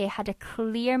the UK had a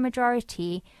clear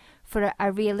majority for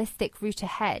a realistic route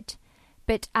ahead.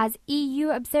 But as EU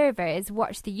observers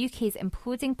watch the UK's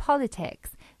imploding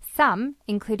politics, Some,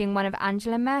 including one of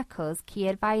Angela Merkel's key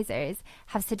advisers,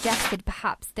 have suggested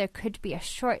perhaps there could be a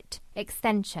short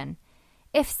extension.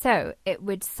 If so, it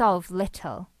would solve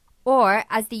little. Or,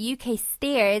 as the UK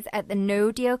stares at the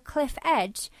no-deal cliff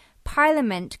edge,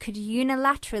 Parliament could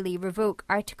unilaterally revoke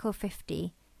Article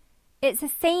 50. It's a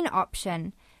sane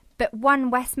option, but one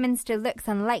Westminster looks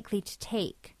unlikely to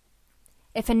take.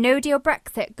 If a no-deal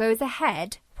Brexit goes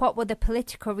ahead, what will the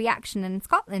political reaction in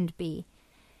Scotland be?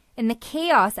 In the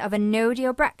chaos of a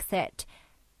no-deal Brexit,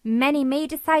 many may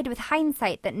decide with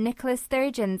hindsight that Nicola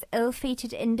Sturgeon's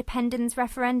ill-fated independence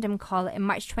referendum call in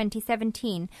March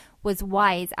 2017 was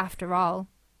wise after all.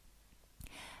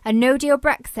 A no-deal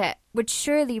Brexit would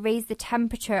surely raise the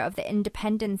temperature of the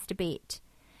independence debate.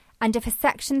 And if a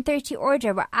Section 30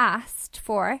 order were asked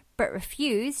for, but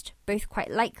refused, both quite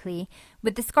likely,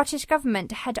 would the Scottish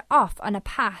Government head off on a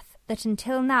path that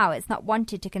until now it's not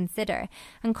wanted to consider,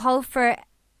 and call for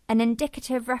an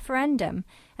indicative referendum,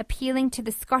 appealing to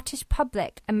the Scottish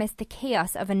public amidst the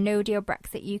chaos of a no-deal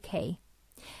Brexit UK.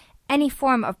 Any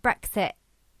form of Brexit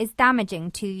is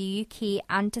damaging to the UK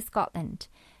and to Scotland,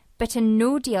 but a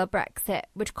no-deal Brexit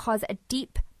would cause a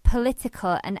deep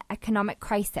political and economic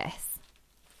crisis.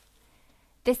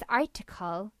 This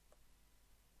article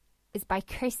is by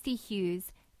Kirsty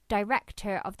Hughes,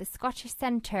 Director of the Scottish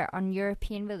Centre on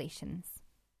European Relations.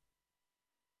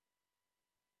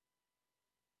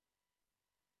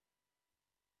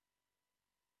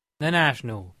 The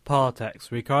National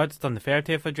Politics recorded on the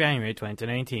 30th of January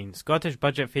 2019. Scottish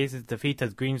budget faces defeat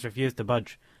as Greens refuse to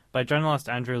budge, by journalist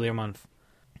Andrew Learmonth.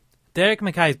 Derek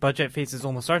Mackay's budget faces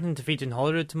almost certain defeat in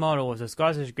Holyrood tomorrow, with the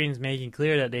Scottish Greens making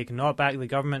clear that they cannot back the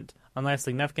government unless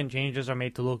significant changes are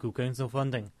made to local council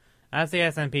funding. As the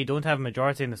SNP don't have a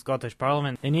majority in the Scottish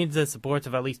Parliament, they need the support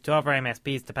of at least 2 other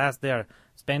MSPs to pass their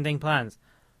spending plans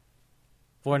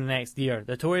for the next year.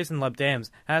 The Tories and Lib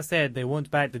Dems have said they won't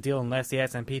back the deal unless the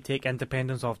SNP take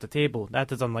independence off the table.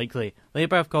 That is unlikely.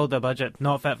 Labour have called the budget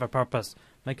not fit for purpose.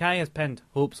 Mackay has pinned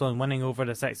hopes on winning over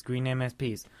the 6 Green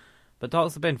MSPs, but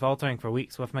talks have been faltering for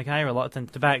weeks, with Mackay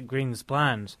reluctant to back Green's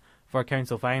plans for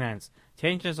council finance.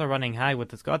 Tensions are running high, with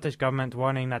the Scottish Government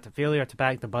warning that the failure to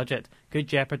back the budget could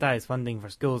jeopardise funding for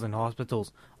schools and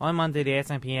hospitals. On Monday, the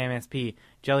SNP MSP,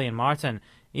 Gillian Martin,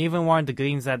 even warned the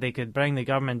Greens that they could bring the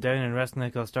government down and risk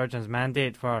Nicola Sturgeon's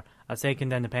mandate for a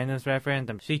second independence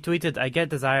referendum. She tweeted, "I get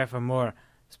desire for more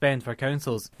spend for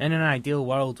councils. In an ideal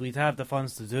world, we'd have the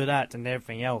funds to do that and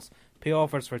everything else. Pay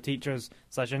offers for teachers,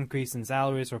 such increase in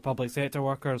salaries for public sector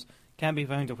workers, can't be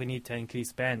found if we need to increase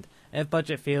spend. If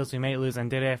budget fails, we might lose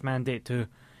NDRF mandate too."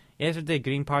 Yesterday,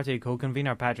 Green Party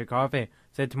co-convener Patrick Harvey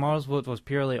said tomorrow's vote was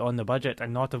purely on the budget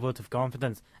and not a vote of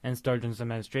confidence in Sturgeon's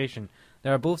administration.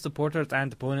 There are both supporters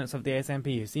and opponents of the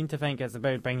SNP who seem to think it's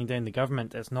about bringing down the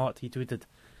government. It's not, he tweeted.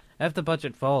 If the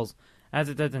budget falls, as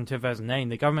it did in 2009,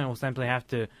 the government will simply have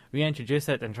to reintroduce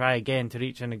it and try again to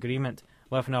reach an agreement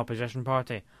with an opposition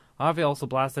party. Harvey also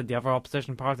blasted the other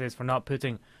opposition parties for not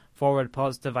putting forward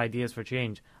positive ideas for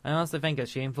change. "I honestly think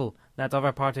it's shameful that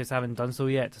other parties haven't done so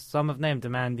yet. Some of them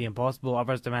demand the impossible,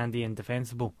 others demand the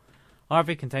indefensible."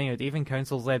 Harvey continued, "Even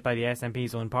councils led by the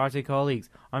SNP's own party colleagues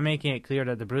are making it clear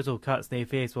that the brutal cuts they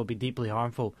face will be deeply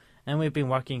harmful, and we've been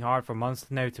working hard for months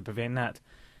now to prevent that.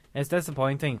 It's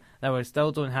disappointing that we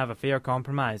still don't have a fair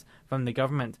compromise from the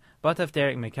government, but if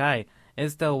Derek Mackay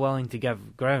is still willing to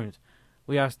give ground,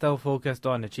 we are still focused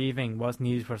on achieving what's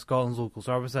needed for Scotland's local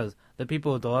services, the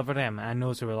people who deliver them and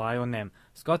those who rely on them."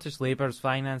 Scottish Labour's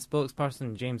finance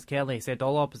spokesperson James Kelly said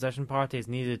all opposition parties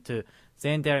needed to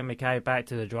send Derek Mackay back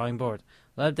to the drawing board.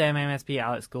 Lib Dem MSP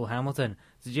Alex Cole-Hamilton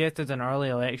suggested an early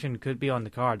election could be on the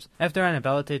cards. If their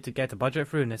inability to get a budget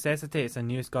through necessitates a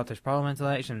new Scottish Parliament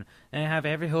election, then I have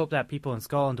every hope that people in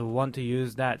Scotland will want to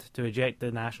use that to eject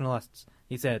the nationalists,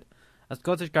 he said. A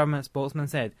Scottish Government spokesman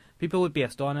said people would be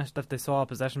astonished if they saw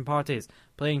opposition parties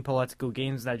playing political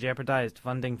games that jeopardised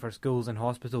funding for schools and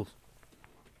hospitals.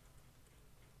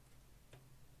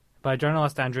 By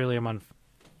journalist Andrew Learmonth.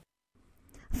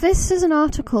 This is an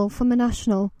article from The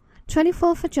National,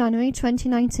 24th of January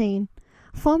 2019.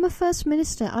 Former First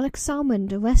Minister Alex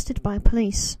Salmond arrested by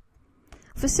police.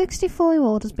 The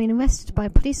 64-year-old has been arrested by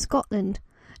Police Scotland.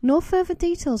 No further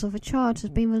details of a charge has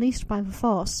been released by the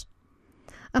force.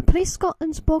 A Police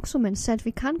Scotland spokeswoman said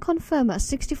we can confirm that a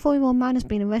 64-year-old man has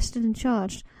been arrested and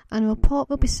charged, and a report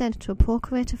will be sent to a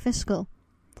Procurator Fiscal.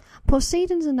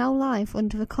 Proceedings are now live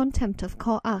under the Contempt of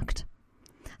Court Act.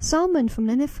 Salmond from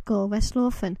Linlithgow, West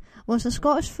Lothian, was the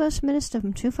Scottish First Minister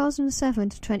from 2007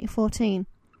 to 2014.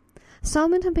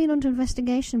 Salmond had been under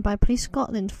investigation by Police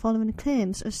Scotland following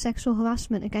claims of sexual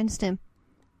harassment against him.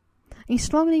 He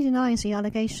strongly denies the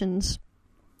allegations.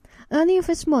 Earlier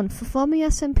this month, the former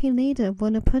SNP leader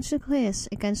won a political case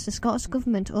against the Scottish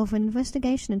Government over an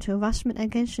investigation into harassment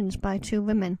allegations by 2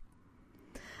 women.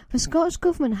 The Scottish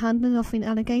Government handling of the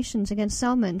allegations against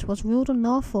Salmond was ruled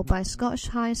unlawful by Scottish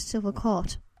Highest Civil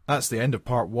Court. That's the end of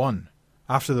part 1.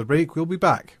 After the break, we'll be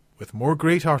back with more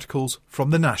great articles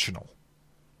from The National.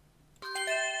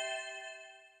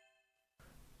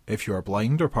 If you are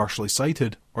blind or partially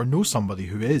sighted, or know somebody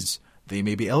who is, they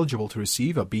may be eligible to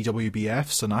receive a BWBF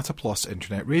Sonata Plus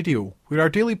internet radio, where our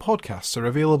daily podcasts are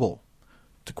available.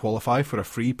 To qualify for a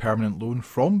free permanent loan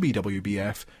from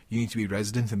BWBF, you need to be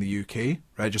resident in the UK,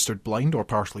 registered blind or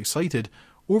partially sighted,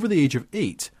 over the age of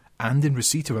 8, and in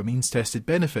receipt of a means-tested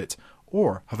benefit,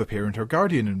 or have a parent or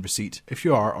guardian in receipt if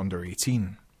you are under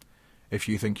 18. If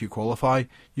you think you qualify,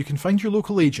 you can find your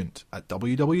local agent at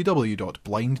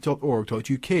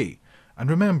www.blind.org.uk, and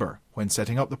remember, when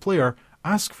setting up the player,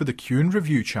 ask for the Q and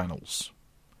Review channels.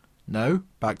 Now,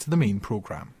 back to the main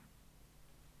programme.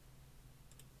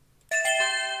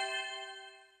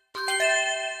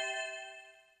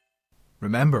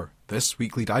 Remember, this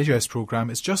weekly digest programme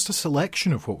is just a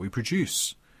selection of what we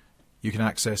produce. You can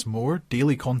access more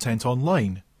daily content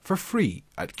online for free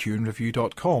at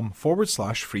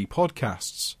qandreview.com/free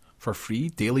podcasts, for free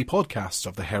daily podcasts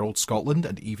of the Herald Scotland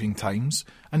and Evening Times,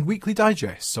 and weekly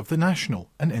digests of The National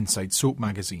and Inside Soap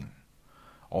magazine.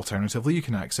 Alternatively, you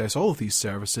can access all of these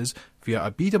services via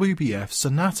a BWBF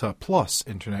Sonata Plus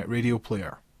internet radio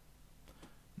player.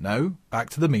 Now,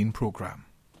 back to the main programme.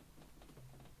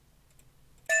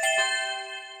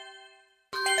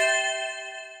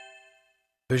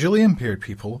 Visually impaired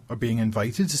people are being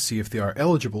invited to see if they are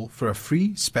eligible for a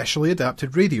free, specially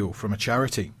adapted radio from a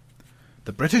charity.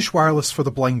 The British Wireless for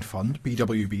the Blind Fund,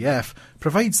 BWBF,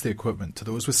 provides the equipment to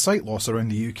those with sight loss around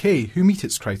the UK who meet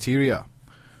its criteria.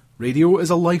 Radio is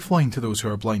a lifeline to those who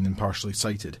are blind and partially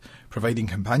sighted, providing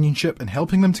companionship and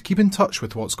helping them to keep in touch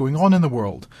with what's going on in the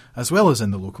world, as well as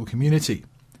in the local community.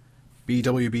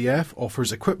 BWBF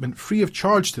offers equipment free of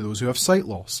charge to those who have sight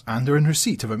loss and are in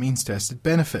receipt of a means-tested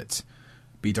benefit.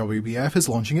 BWBF is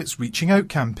launching its Reaching Out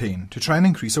campaign to try and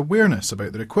increase awareness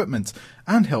about their equipment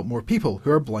and help more people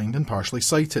who are blind and partially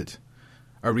sighted.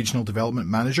 Our Regional Development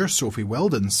Manager, Sophie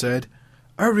Weldon, said,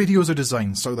 "Our radios are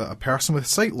designed so that a person with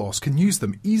sight loss can use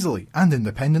them easily and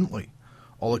independently.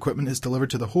 All equipment is delivered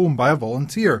to the home by a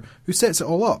volunteer who sets it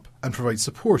all up and provides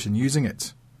support in using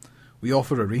it. We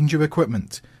offer a range of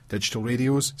equipment: digital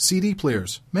radios, CD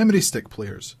players, memory stick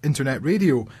players, internet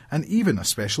radio, and even a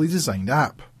specially designed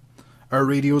app. Our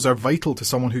radios are vital to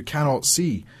someone who cannot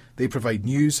see. They provide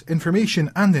news, information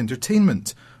and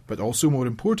entertainment, but also, more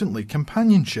importantly,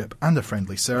 companionship and a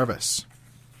friendly service."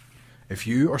 If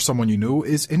you or someone you know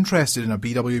is interested in a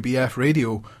BWBF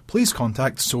radio, please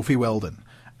contact Sophie Weldon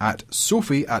at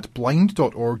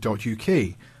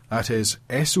sophie@blind.org.uk. That is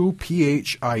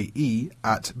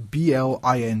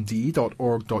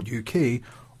sophie@blind.org.uk,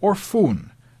 or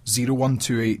phone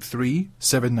 01283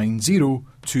 790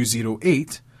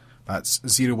 208. That's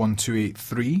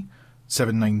 01283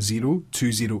 790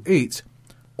 208,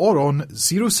 or on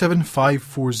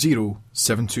 07540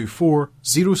 724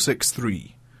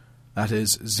 063. That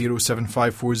is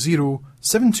 07540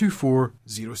 724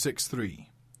 063.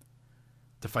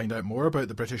 To find out more about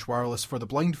the British Wireless for the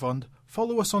Blind Fund,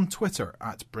 follow us on Twitter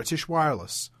at British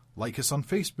Wireless, like us on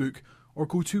Facebook, or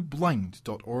go to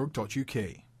blind.org.uk.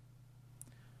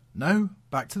 Now,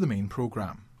 back to the main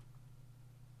programme.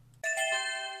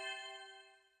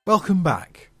 Welcome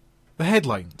back. The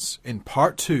headlines in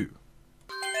Part 2.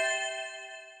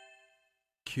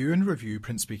 Q and Review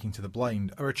Print Speaking to the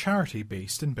Blind are a charity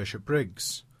based in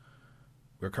Bishopbriggs.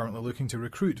 We're currently looking to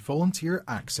recruit volunteer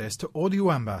access to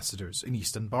audio ambassadors in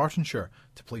East Dunbartonshire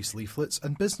to place leaflets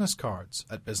and business cards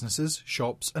at businesses,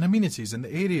 shops and amenities in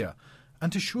the area,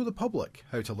 and to show the public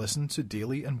how to listen to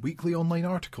daily and weekly online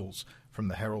articles from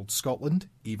the Herald Scotland,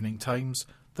 Evening Times,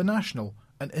 The National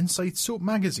and Inside Soap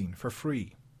magazine for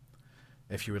free.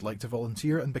 If you would like to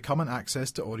volunteer and become an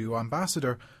Access to Audio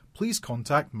ambassador, please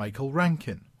contact Michael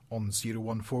Rankin on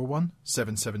 0141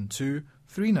 772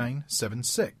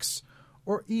 3976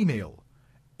 or email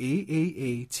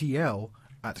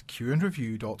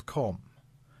aaatl@qandreview.com.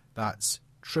 That's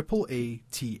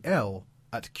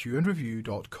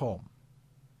AAATL@qandreview.com.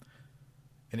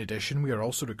 In addition, we are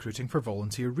also recruiting for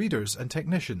volunteer readers and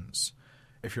technicians.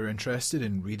 If you're interested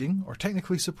in reading or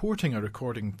technically supporting a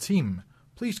recording team,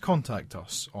 please contact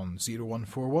us on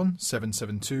 0141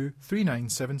 772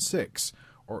 3976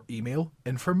 or email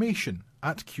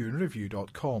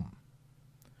information@qandreview.com.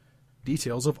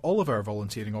 Details of all of our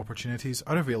volunteering opportunities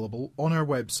are available on our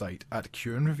website at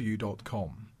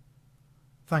qandreview.com.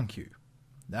 Thank you.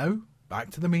 Now, back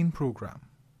to the main programme.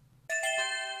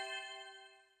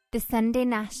 The Sunday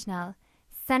National,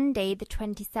 Sunday the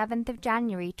 27th of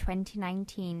January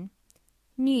 2019.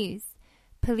 News.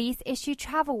 Police issue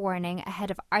travel warning ahead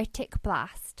of Arctic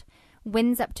blast.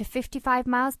 Winds up to 55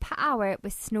 miles per hour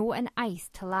with snow and ice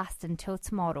to last until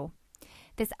tomorrow.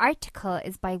 This article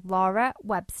is by Laura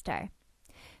Webster.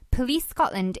 Police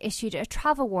Scotland issued a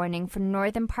travel warning for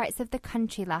northern parts of the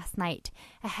country last night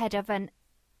ahead of an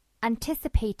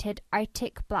anticipated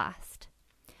Arctic blast.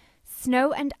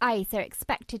 Snow and ice are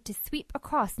expected to sweep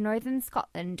across northern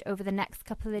Scotland over the next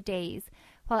couple of days,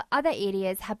 while other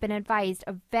areas have been advised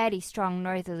of very strong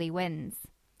northerly winds.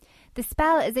 The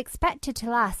spell is expected to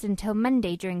last until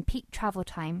Monday during peak travel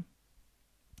time.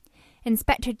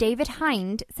 Inspector David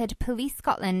Hind said Police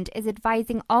Scotland is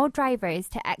advising all drivers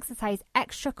to exercise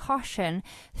extra caution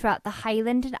throughout the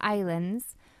Highland and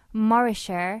Islands,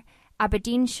 Morayshire,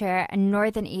 Aberdeenshire and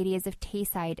northern areas of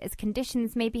Tayside, as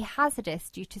conditions may be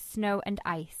hazardous due to snow and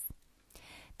ice.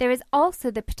 There is also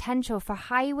the potential for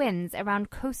high winds around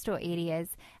coastal areas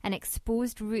and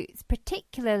exposed routes,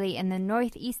 particularly in the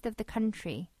northeast of the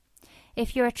country.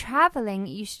 If you are travelling,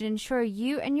 you should ensure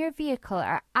you and your vehicle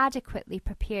are adequately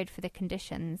prepared for the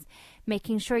conditions,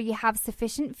 making sure you have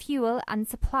sufficient fuel and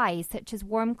supplies such as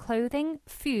warm clothing,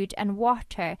 food and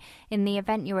water in the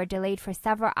event you are delayed for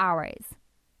several hours.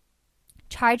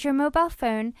 Charge your mobile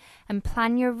phone and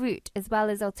plan your route as well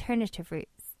as alternative routes.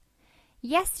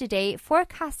 Yesterday,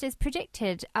 forecasters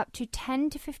predicted up to 10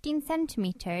 to 15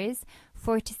 centimetres,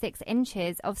 4 to 6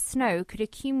 inches of snow could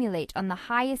accumulate on the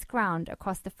highest ground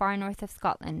across the far north of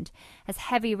Scotland as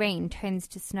heavy rain turns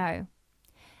to snow.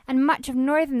 And much of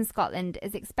northern Scotland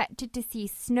is expected to see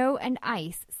snow and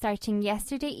ice starting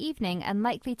yesterday evening and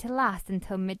likely to last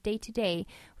until midday today,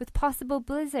 with possible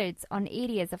blizzards on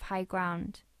areas of high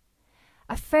ground.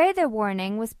 A further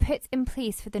warning was put in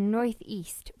place for the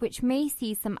northeast, which may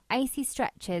see some icy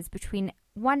stretches between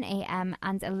 1 a.m.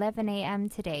 and 11 a.m.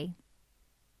 today.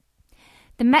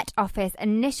 The Met Office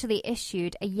initially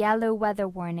issued a yellow weather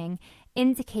warning,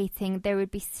 indicating there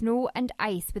would be snow and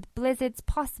ice with blizzards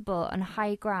possible on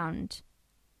high ground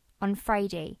on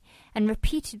Friday, and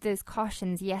repeated those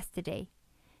cautions yesterday.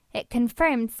 It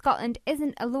confirmed Scotland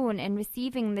isn't alone in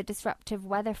receiving the disruptive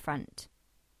weather front.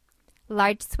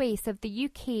 Large swathes of the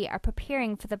UK are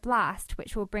preparing for the blast,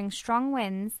 which will bring strong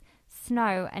winds,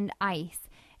 snow and ice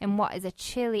in what is a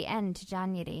chilly end to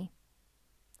January.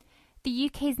 The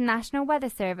UK's National Weather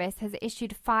Service has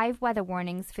issued 5 weather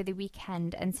warnings for the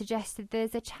weekend and suggested there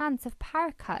is a chance of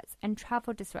power cuts and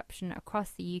travel disruption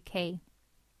across the UK.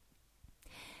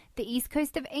 The east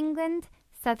coast of England,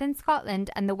 southern Scotland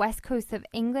and the west coast of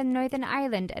England, Northern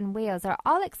Ireland and Wales are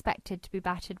all expected to be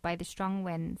battered by the strong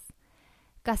winds.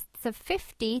 Gusts of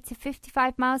 50 to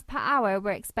 55 miles per hour were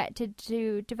expected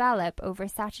to develop over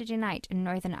Saturday night in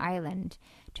Northern Ireland,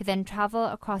 to then travel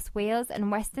across Wales and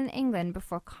Western England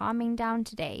before calming down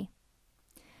today.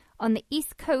 On the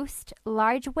east coast,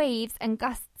 large waves and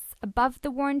gusts above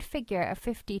the warned figure of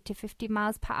 50 to 50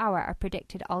 miles per hour are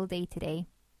predicted all day today.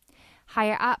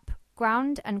 Higher up,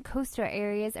 ground and coastal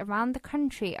areas around the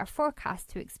country are forecast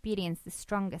to experience the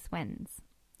strongest winds.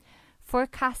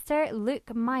 Forecaster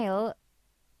Luke Mile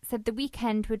said the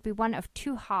weekend would be one of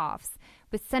 2 halves,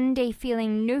 with Sunday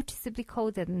feeling noticeably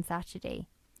colder than Saturday.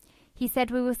 He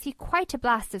said we will see quite a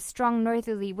blast of strong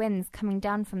northerly winds coming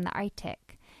down from the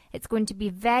Arctic. It's going to be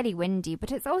very windy,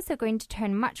 but it's also going to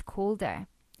turn much colder.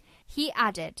 He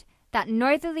added that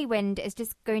northerly wind is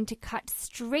just going to cut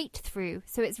straight through,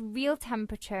 so its real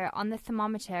temperature on the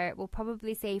thermometer will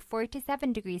probably say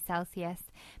 47 degrees Celsius,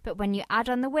 but when you add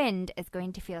on the wind, it's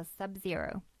going to feel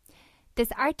sub-zero.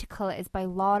 This article is by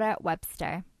Laura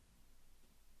Webster.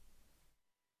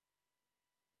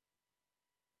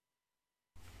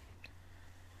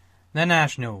 The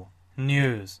National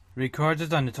News,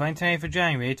 recorded on the 29th of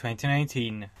January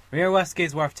 2019. Rare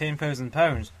whiskies worth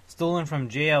 £10,000 stolen from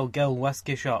J.L. Gill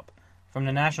Whisky Shop. From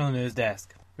the National News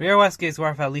Desk. Rare whiskies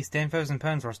worth at least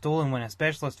 £10,000 were stolen when a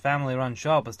specialist family-run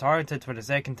shop was targeted for the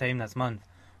second time this month.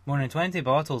 More than 20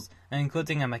 bottles,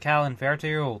 including a Macallan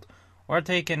 30-year-old, were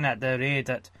taken at the raid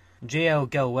at J.L.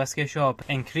 Gill Whisky Shop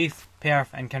in Crieff, Perth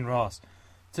and Kinross.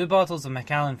 2 bottles of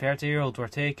Macallan 30-year-old were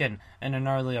taken in an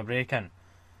earlier break-in.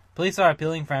 Police are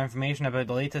appealing for information about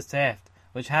the latest theft,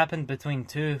 which happened between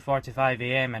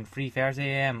 2:45am and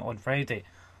 3:30am on Friday.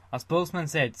 A spokesman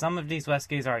said some of these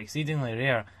whiskies are exceedingly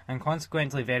rare and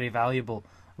consequently very valuable.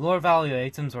 Lower value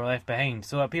items were left behind,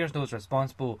 so it appears those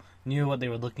responsible knew what they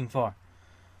were looking for.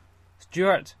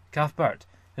 Stuart Cuthbert,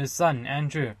 whose son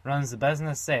Andrew runs the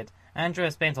business, said Andrew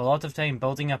has spent a lot of time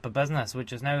building up a business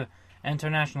which is now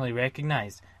internationally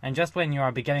recognised, and just when you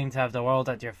are beginning to have the world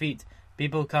at your feet,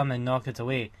 people come and knock it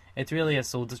away. It really is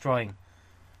soul-destroying.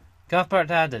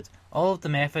 Cuthbert added, all of the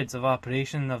methods of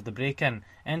operation of the break-in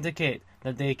indicate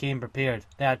that they came prepared.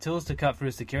 They had tools to cut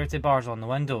through security bars on the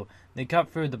window. They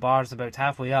cut through the bars about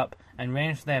halfway up and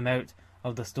wrenched them out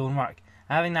of the stonework.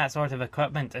 Having that sort of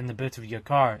equipment in the boot of your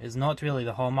car is not really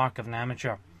the hallmark of an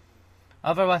amateur.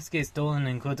 Other whiskies stolen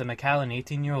include a Macallan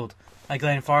 18-year-old, a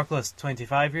Glenfarclas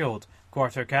 25-year-old,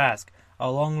 quarter cask, a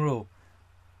Longrow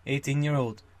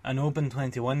 18-year-old, an Oban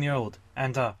 21-year-old,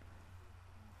 and a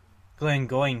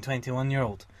Glengoyne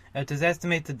 21-year-old. It is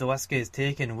estimated the whiskies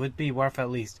taken would be worth at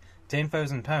least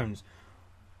 £10,000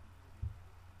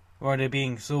 were they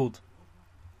being sold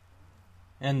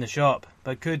in the shop,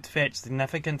 but could fetch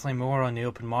significantly more on the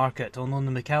open market, although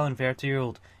the Macallan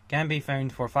 30-year-old can be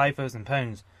found for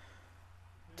 £5,000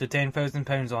 to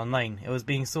 £10,000 online. It was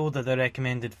being sold at the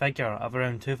recommended figure of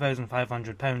around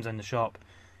 £2,500 in the shop.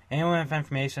 Anyone with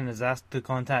information is asked to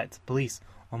contact police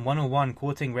on 101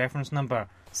 quoting reference number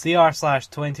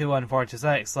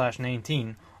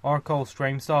CR/2146/19 or call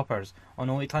Crime Stoppers on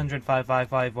 0800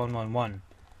 555 111.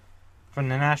 From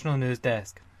the National News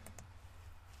Desk.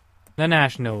 The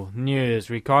National News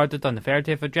recorded on the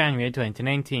 30th of January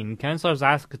 2019. Councillors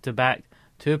asked to back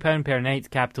 £2 per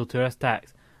night capital tourist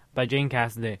tax by Jane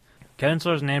Cassidy.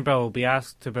 Councillors in Edinburgh will be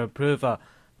asked to approve a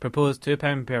proposed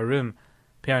 £2 per room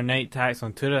per night tax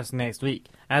on tourists next week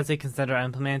as they consider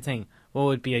implementing what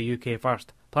would be a UK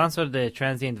first. Plans for the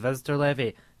Transient Visitor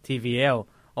Levy, TVL,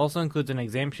 also include an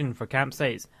exemption for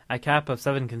campsites, a cap of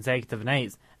 7 consecutive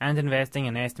nights, and investing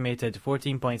an estimated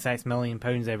 £14.6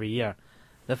 million every year.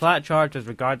 The flat charge is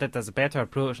regarded as a better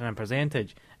approach than a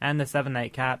percentage, and the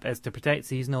 7-night cap is to protect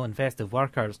seasonal and festive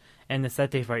workers in the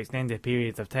city for extended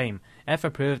periods of time. If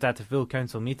approved at a full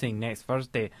council meeting next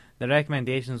Thursday, the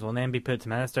recommendations will then be put to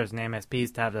ministers and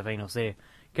MSPs to have the final say.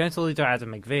 Council leader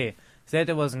Adam McVeigh said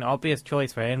it was an obvious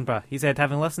choice for Edinburgh. He said,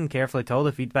 having listened carefully to all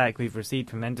the feedback we've received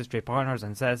from industry partners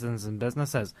and citizens and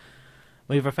businesses,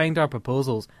 we've refined our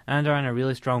proposals and are in a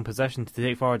really strong position to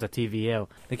take forward a TVL.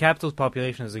 The capital's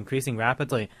population is increasing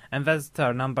rapidly and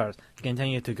visitor numbers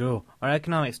continue to grow. Our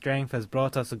economic strength has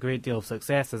brought us a great deal of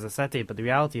success as a city, but the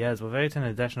reality is, without an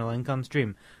additional income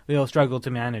stream, we will struggle to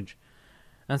manage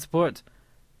and support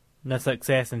the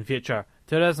success in future.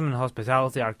 Tourism and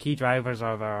hospitality are key drivers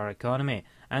of our economy,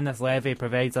 and this levy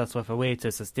provides us with a way to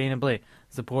sustainably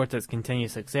support its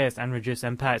continued success and reduce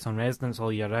impacts on residents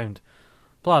all year round.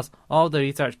 Plus, all the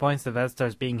research points to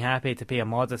visitors being happy to pay a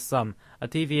modest sum. A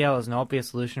TVL is an obvious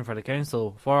solution for the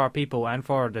council, for our people and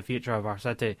for the future of our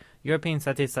city. European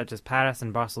cities such as Paris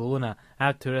and Barcelona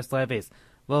have tourist levies,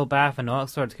 while Bath and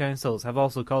Oxford councils have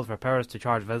also called for powers to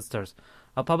charge visitors.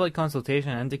 A public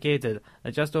consultation indicated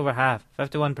that just over half,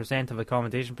 51% of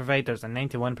accommodation providers and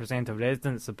 91% of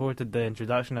residents supported the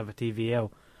introduction of a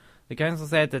TVL. The council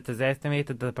said that it is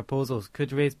estimated that the proposals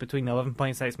could raise between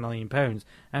 £11.6 million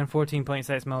and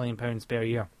 £14.6 million per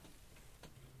year.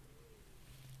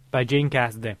 By Jane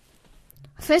Cassidy.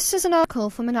 This is an article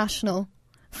from the National.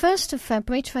 1st of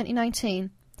February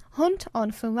 2019. Hunt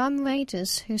on for Ram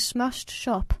raiders who smashed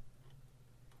shop.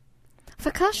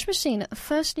 The cash machine at the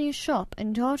First News shop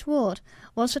in George Ward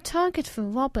was a target for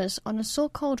robbers on a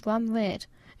so-called Ram raid,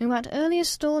 who had earlier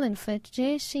stolen for a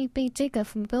JCB digger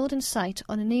from a building site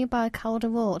on a nearby Calder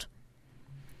Road.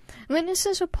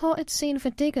 Witnesses reported seeing the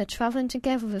digger travelling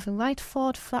together with a white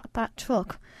Ford flatbed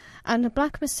truck and a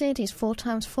black Mercedes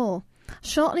 4x4,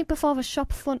 shortly before the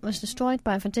shop front was destroyed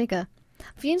by the digger.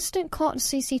 The incident caught on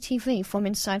CCTV from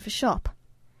inside the shop.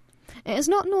 It is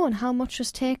not known how much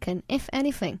was taken, if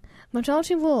anything.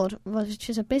 George Road, which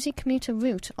is a busy commuter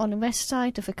route on the west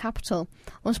side of the capital,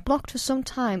 was blocked for some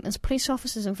time as police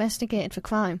officers investigated the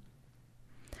crime.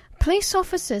 Police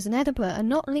officers in Edinburgh are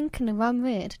not linking the Ram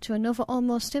raid to another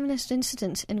almost similar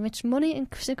incident in which money and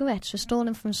cigarettes were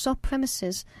stolen from shop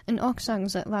premises in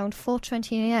Oxgangs at around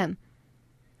 4:20 a.m.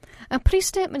 A police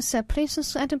statement said police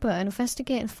in Edinburgh are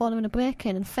investigating following a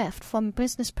break-in and theft from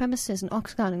business premises in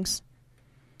Oxgangs.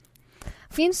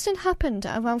 The incident happened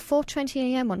at around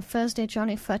 4:20 a.m. on Thursday,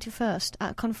 January 31st,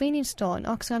 at a convenience store in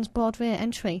Oxgangs Broadway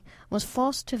entry was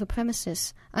forced to the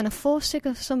premises, and a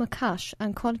 4-figure sum of cash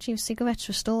and quantity of cigarettes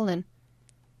were stolen.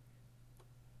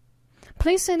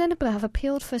 Police in Edinburgh have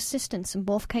appealed for assistance in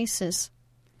both cases.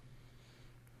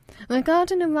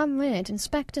 Regarding the Ram raid,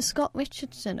 Inspector Scott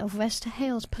Richardson of Wester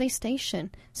Hales Police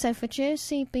Station said the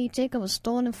JCB digger was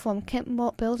stolen from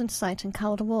Kempmort building site in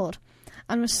Calder Road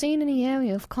and was seen in the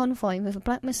area of Convoy with a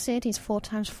black Mercedes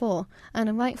 4x4 and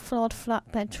a white Ford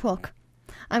flatbed truck.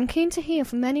 I'm keen to hear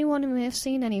from anyone who may have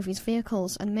seen any of these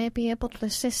vehicles and may be able to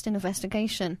assist in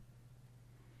investigation.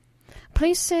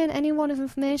 Police saying anyone with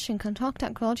information can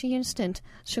contact Gorgie Instant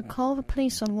should call the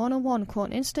police on 101,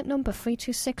 quote instant number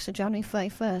 326 for January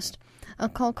 31st,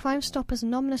 and call Crime Stoppers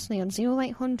anonymously on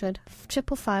 0800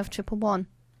 555 111.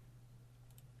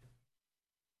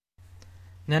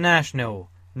 The National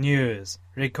News,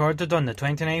 recorded on the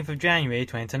 29th of January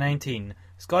 2019.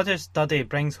 Scottish study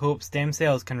brings hope stem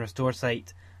cells can restore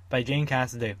sight, by Jane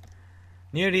Cassidy.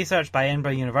 New research by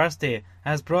Edinburgh University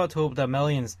has brought hope that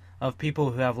millions of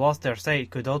people who have lost their sight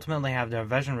could ultimately have their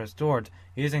vision restored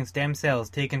using stem cells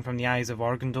taken from the eyes of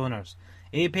organ donors.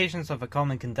 8 patients with a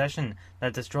common condition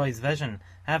that destroys vision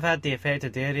have had the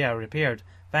affected area repaired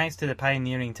thanks to the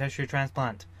pioneering tissue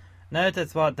transplant. Now it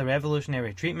is thought the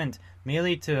revolutionary treatment may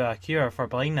lead to a cure for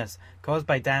blindness caused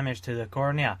by damage to the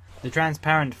cornea, the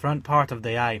transparent front part of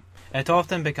the eye. It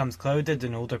often becomes clouded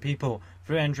in older people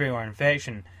through injury or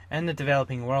infection. In the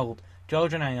developing world,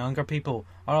 children and younger people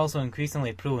are also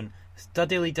increasingly prone.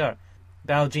 Study leader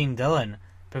Baljean Dillon,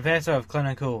 Professor of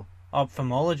Clinical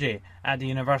Ophthalmology at the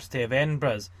University of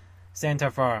Edinburgh's Centre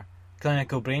for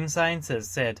Clinical Brain Sciences,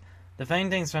 said, "The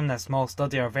findings from this small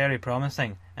study are very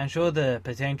promising and show the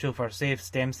potential for safe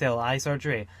stem cell eye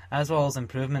surgery as well as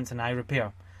improvements in eye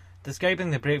repair."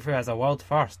 Describing the breakthrough as a world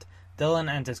first, Dillon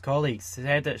and his colleagues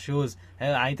said it shows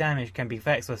how eye damage can be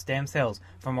fixed with stem cells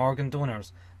from organ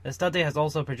donors. The study has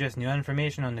also produced new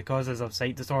information on the causes of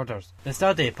sight disorders. The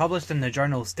study, published in the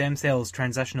journal Stem Cells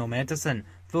Transitional Medicine,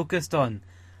 focused on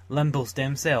limbal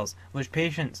stem cells, which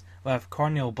patients with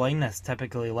corneal blindness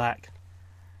typically lack.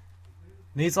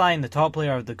 These lie in the top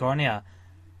layer of the cornea,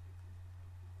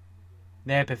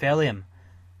 the epithelium,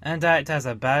 and act as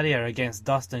a barrier against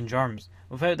dust and germs.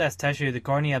 Without this tissue, the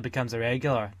cornea becomes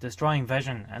irregular, destroying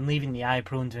vision and leaving the eye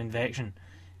prone to infection.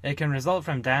 It can result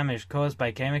from damage caused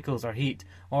by chemicals or heat,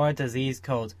 or a disease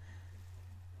called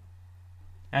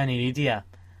aniridia.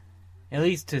 It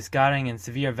leads to scarring and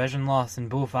severe vision loss in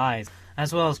both eyes,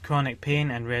 as well as chronic pain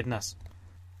and redness.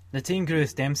 The team grew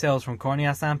stem cells from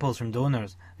cornea samples from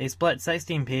donors. They split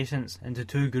 16 patients into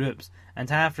 2 groups, and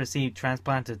half received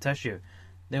transplanted tissue.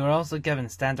 They were also given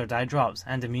standard eye drops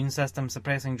and immune system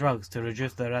suppressing drugs to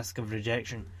reduce the risk of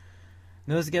rejection.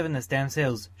 Those given the stem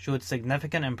cells showed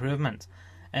significant improvements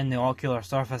in the ocular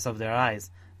surface of their eyes,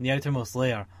 the outermost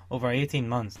layer, over 18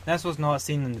 months. This was not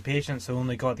seen in the patients who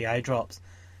only got the eye drops.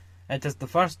 It is the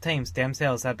first time stem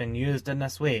cells have been used in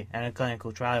this way in a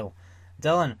clinical trial.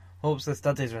 Dillon hopes the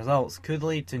study's results could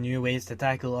lead to new ways to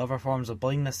tackle other forms of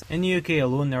blindness. In the UK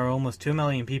alone, there are almost 2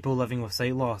 million people living with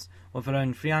sight loss, with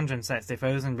around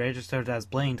 360,000 registered as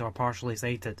blind or partially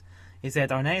sighted. He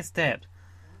said, "Our next steps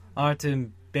are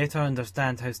to better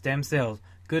understand how stem cells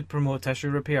could promote tissue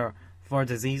repair for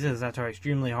diseases that are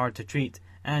extremely hard to treat,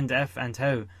 and if and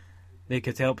how they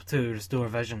could help to restore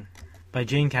vision." By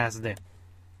Jane Cassidy.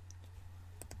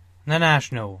 The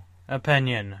National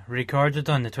Opinion, recorded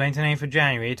on the 29th of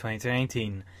January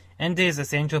 2019. India is an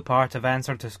essential part of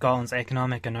answer to Scotland's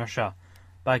economic inertia,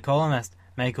 by columnist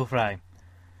Michael Fry.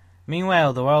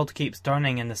 Meanwhile, the world keeps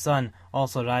turning and the sun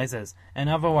also rises. In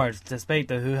other words, despite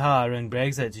the hoo-ha around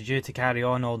Brexit due to carry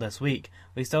on all this week,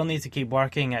 we still need to keep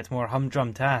working at more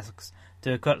humdrum tasks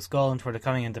to equip Scotland for the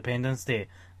coming Independence Day.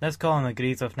 This column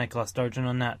agrees with Nicola Sturgeon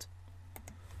on that.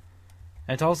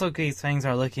 It also agrees things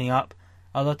are looking up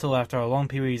a little after a long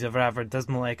period of rather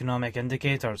dismal economic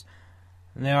indicators.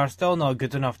 They are still not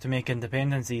good enough to make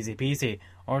independence easy peasy,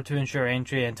 or to ensure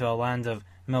entry into a land of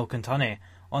milk and honey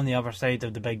on the other side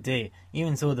of the big day.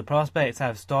 Even so, the prospects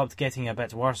have stopped getting a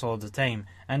bit worse all the time,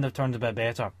 and have turned a bit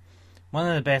better. One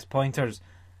of the best pointers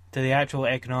to the actual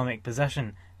economic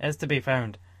position is to be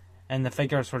found in the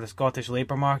figures for the Scottish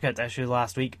labour market issued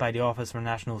last week by the Office for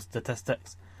National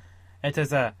Statistics. It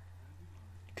is a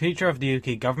creature of the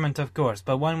UK government, of course,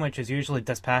 but one which is usually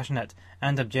dispassionate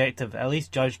and objective, at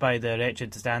least judged by the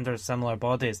wretched standards similar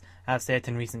bodies have set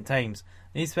in recent times.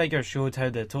 These figures showed how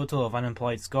the total of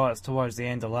unemployed Scots towards the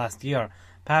end of last year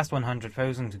passed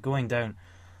 100,000, going down.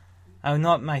 I would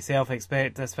not myself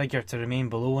expect this figure to remain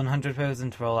below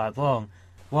 100,000 for all that long,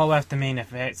 what with the main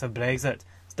effects of Brexit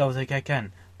still to kick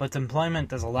in, but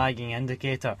employment is a lagging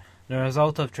indicator, the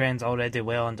result of trends already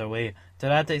well underway. To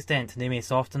that extent, they may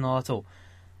soften a little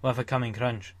with a coming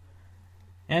crunch.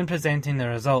 In presenting the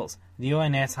results, the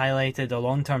ONS highlighted a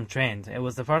long-term trend. It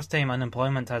was the first time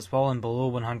unemployment has fallen below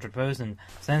 100,000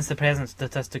 since the present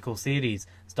statistical series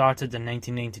started in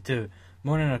 1992,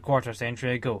 more than a quarter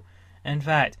century ago. In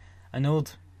fact, an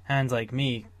old hand like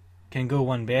me can go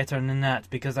one better than that,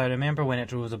 because I remember when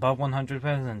it rose above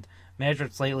 100,000,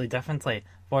 measured slightly differently,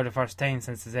 for the first time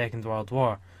since the Second World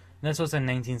War. This was in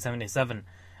 1977,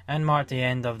 and marked the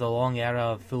end of the long era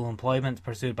of full employment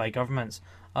pursued by governments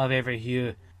of every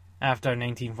hue after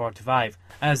 1945.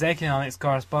 I was economics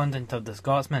correspondent of The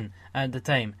Scotsman at the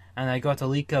time, and I got a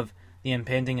leak of the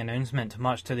impending announcement,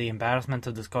 much to the embarrassment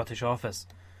of the Scottish office.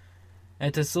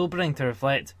 It is sobering to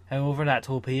reflect how over that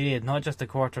whole period, not just a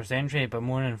quarter century but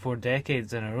more than 4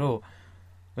 decades in a row,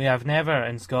 we have never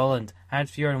in Scotland had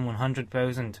fewer than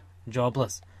 100,000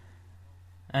 jobless,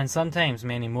 and sometimes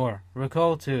many more.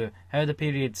 Recall too how the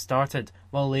period started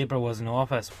while Labour was in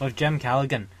office, with Jim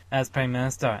Callaghan as Prime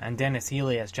Minister and Denis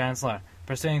Healey as Chancellor,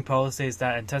 pursuing policies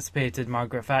that anticipated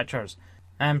Margaret Thatcher's,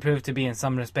 and proved to be in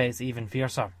some respects even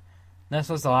fiercer. This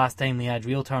was the last time we had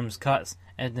real terms cuts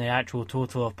in the actual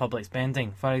total of public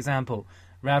spending, for example,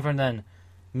 rather than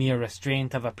mere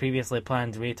restraint of a previously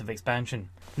planned rate of expansion.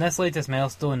 This latest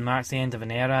milestone marks the end of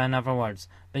an era, in other words,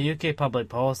 but UK public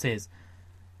policies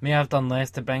may have done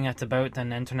less to bring it about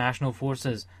than international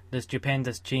forces, the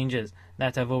stupendous changes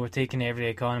that have overtaken every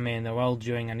economy in the world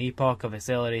during an epoch of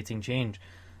accelerating change.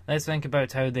 Let's think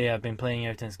about how they have been playing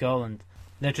out in Scotland.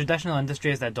 The traditional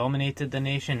industries that dominated the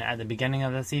nation at the beginning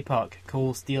of this epoch,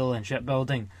 coal, steel and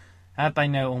shipbuilding, have by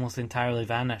now almost entirely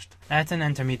vanished. At an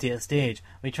intermediate stage,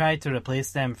 we tried to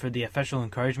replace them through the official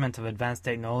encouragement of advanced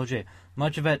technology,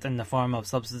 much of it in the form of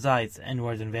subsidised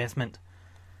inward investment.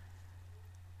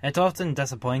 It often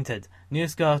disappointed. New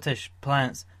Scottish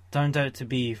plants turned out to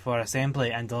be for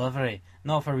assembly and delivery,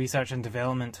 not for research and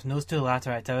development. Those two latter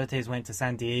activities went to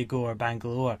San Diego or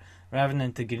Bangalore, rather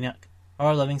than to Greenock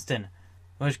or Livingston,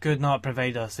 which could not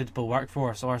provide a suitable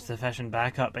workforce or sufficient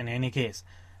backup in any case.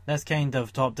 This kind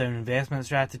of top-down investment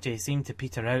strategy seemed to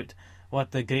peter out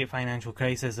with the great financial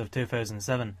crisis of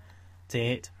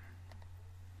 2007-8.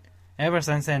 Ever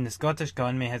since then, the Scottish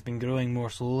economy has been growing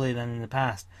more slowly than in the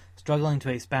past, struggling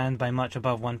to expand by much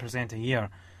above 1% a year,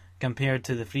 compared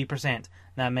to the 3%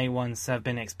 that might once have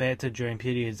been expected during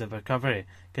periods of recovery.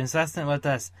 Consistent with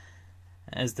this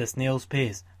is the snail's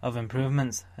pace of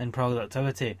improvements in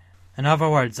productivity, in other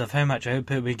words, of how much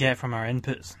output we get from our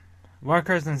inputs.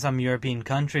 Workers in some European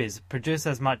countries produce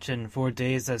as much in 4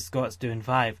 days as Scots do in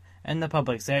 5. In the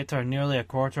public sector, nearly a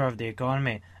quarter of the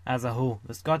economy as a whole,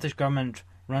 the Scottish Government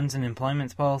runs an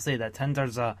employment policy that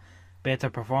hinders a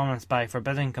better performance by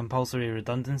forbidding compulsory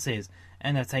redundancies.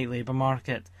 In a tight labour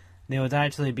market, they would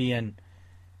actually be an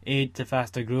aid to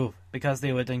faster growth, because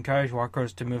they would encourage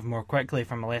workers to move more quickly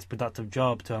from a less productive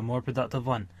job to a more productive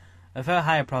one. Without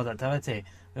higher productivity,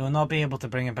 we will not be able to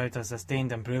bring about a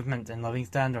sustained improvement in living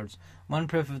standards. One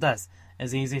proof of this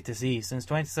is easy to see. Since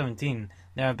 2017,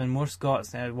 there have been more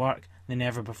Scots at work than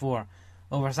ever before.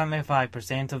 Over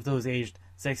 75% of those aged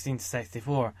 16 to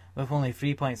 64, with only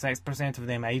 3.6% of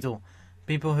them idle.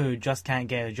 People who just can't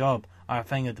get a job are a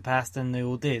thing of the past. In the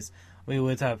old days, we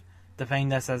would have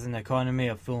defined this as an economy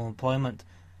of full employment,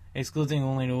 excluding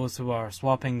only those who are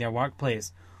swapping their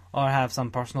workplace, or have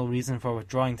some personal reason for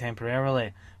withdrawing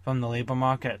temporarily from the labour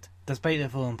market. Despite the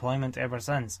full employment ever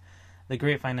since the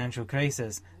great financial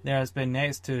crisis, there has been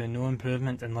next to no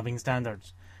improvement in living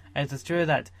standards. It is true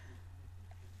that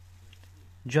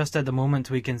just at the moment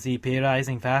we can see pay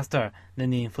rising faster than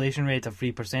the inflation rate of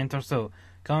 3% or so.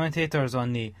 Commentators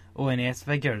on the ONS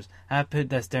figures have put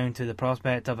this down to the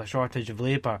prospect of a shortage of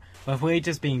labour, with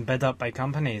wages being bid up by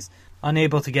companies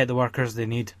unable to get the workers they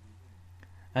need.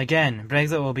 Again,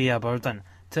 Brexit will be a burden.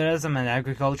 Tourism and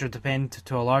agriculture depend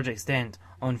to a large extent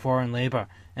on foreign labour.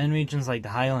 In regions like the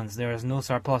Highlands, there is no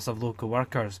surplus of local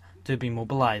workers to be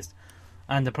mobilised,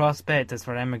 and the prospect is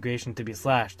for immigration to be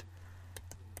slashed.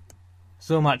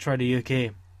 So much for the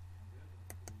UK.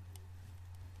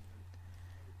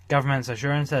 Government's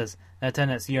assurances that in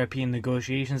its European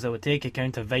negotiations it would take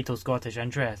account of vital Scottish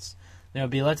interests. There will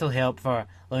be little help for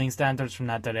living standards from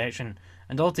that direction,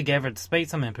 and altogether, despite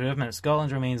some improvement,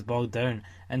 Scotland remains bogged down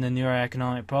in the newer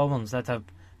economic problems that have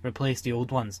replaced the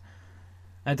old ones.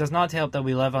 It does not help that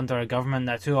we live under a government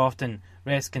that too often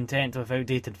rests content with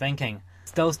outdated thinking,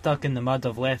 still stuck in the mud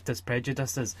of leftist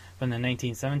prejudices from the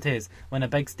 1970s, when a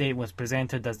big state was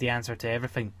presented as the answer to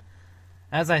everything.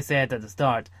 As I said at the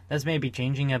start, this may be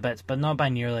changing a bit, but not by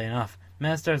nearly enough.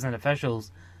 Ministers and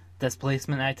officials'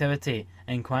 displacement activity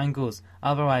in quangos,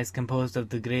 otherwise composed of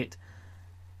the great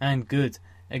and good,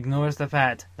 ignores the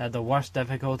fact that the worst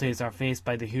difficulties are faced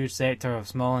by the huge sector of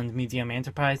small and medium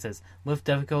enterprises, with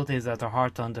difficulties that are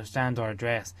hard to understand or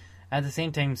address. At the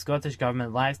same time, Scottish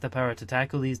Government lacks the power to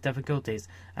tackle these difficulties,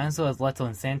 and so has little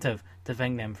incentive to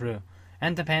think them through.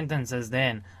 Independence is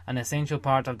then an essential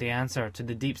part of the answer to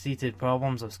the deep-seated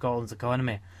problems of Scotland's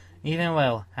economy. Even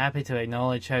while happy to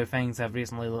acknowledge how things have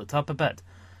recently looked up a bit,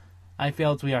 I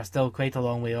felt we are still quite a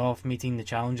long way off meeting the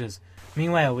challenges.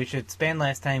 Meanwhile, we should spend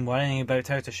less time worrying about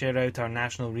how to share out our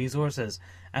national resources,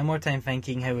 and more time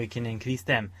thinking how we can increase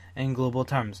them in global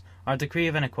terms. Our degree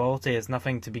of inequality is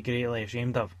nothing to be greatly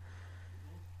ashamed of.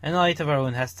 In light of our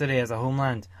own history as a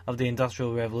homeland, of the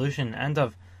Industrial Revolution, and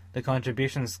of the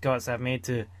contributions Scots have made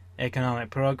to economic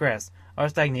progress, our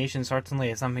stagnation certainly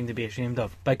is something to be ashamed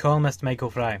of. By columnist Michael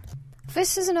Fry.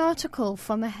 This is an article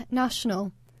from a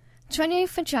National,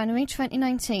 28th of January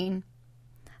 2019.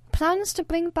 Plans to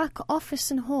bring back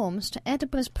office and homes to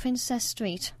Edinburgh's Princess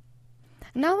Street.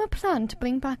 Now a plan to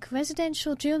bring back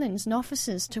residential dwellings and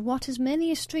offices to what is mainly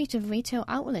a street of retail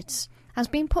outlets has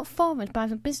been put forward by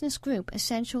the business group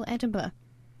Essential Edinburgh.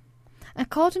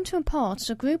 According to reports,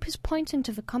 the group is pointing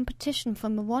to the competition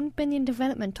from the £1 billion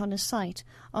development on the site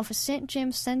of the St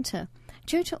James Centre,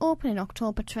 due to open in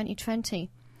October 2020,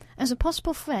 as a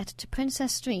possible threat to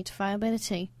Princess Street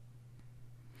viability.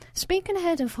 Speaking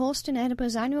ahead of hosting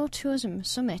Edinburgh's annual tourism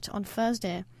summit on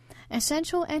Thursday,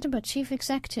 Essential Edinburgh Chief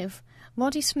Executive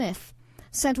Roddy Smith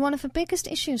said one of the biggest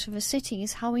issues for the city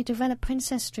is how we develop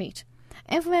Princess Street.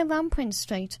 Everywhere around Prince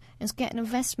Street is getting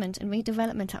investment and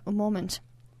redevelopment at the moment.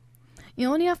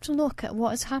 You only have to look at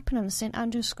what is happening on St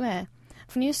Andrew Square,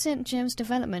 the new St James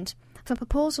development, the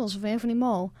proposals for Waverley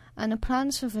Mall, and the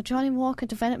plans for the Johnny Walker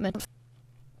development.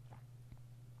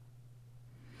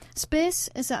 Space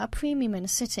is at a premium in the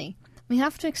city. We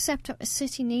have to accept that the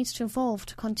city needs to evolve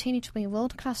to continue to be a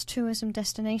world-class tourism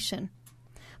destination.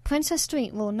 Princess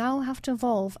Street will now have to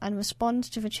evolve and respond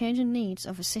to the changing needs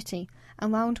of the city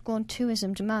and round-going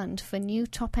tourism demand for new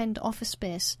top-end office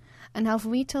space and how the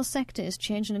retail sector is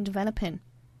changing and developing.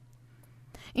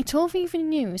 He told the Evening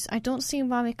News, "I don't see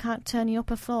why we can't turn the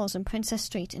upper floors in Princess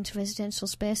Street into residential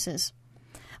spaces.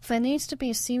 There needs to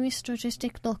be a serious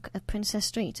strategic look at Princess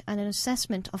Street and an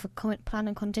assessment of the current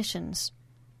planning conditions.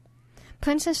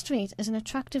 Princess Street is an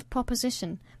attractive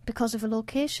proposition because of the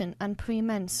location and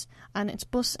pre-immense and its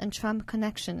bus and tram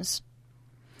connections.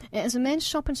 It is a main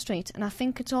shopping street and I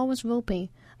think it always will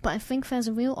be, but I think there's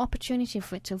a real opportunity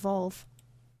for it to evolve."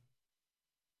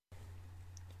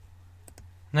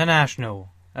 The National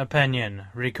opinion,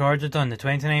 recorded on the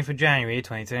 29th of January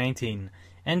 2019.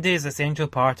 India is an essential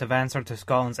part of answer to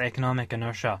Scotland's economic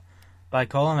inertia, by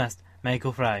columnist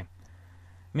Michael Fry.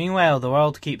 Meanwhile, the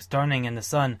world keeps turning and the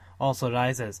sun also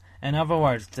rises. In other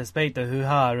words, despite the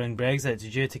hoo-ha around Brexit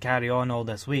due to carry on all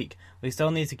this week, we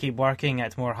still need to keep working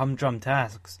at more humdrum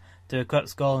tasks to equip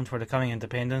Scotland for the coming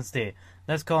Independence Day.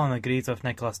 This column agrees with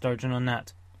Nicola Sturgeon on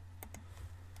that.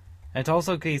 It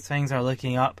also agrees things are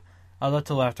looking up a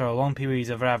little after a long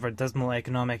period of rather dismal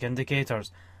economic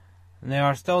indicators. They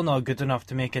are still not good enough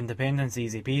to make independence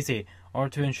easy peasy, or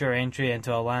to ensure entry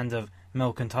into a land of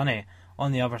milk and honey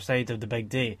on the other side of the big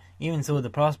day. Even so,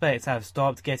 the prospects have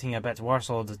stopped getting a bit worse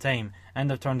all the time, and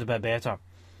have turned a bit better.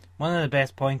 One of the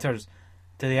best pointers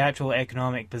to the actual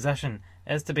economic position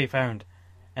is to be found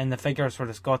in the figures for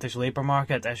the Scottish labour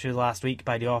market issued last week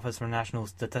by the Office for National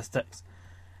Statistics.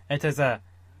 It is a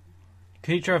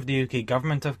creature of the UK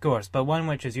government, of course, but one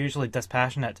which is usually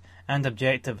dispassionate and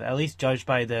objective, at least judged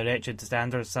by the wretched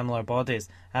standards similar bodies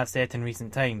have set in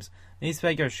recent times. These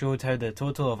figures showed how the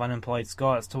total of unemployed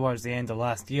Scots towards the end of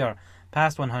last year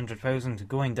passed 100,000,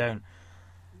 going down.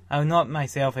 I would not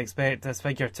myself expect this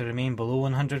figure to remain below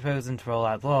 100,000 for all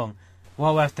that long,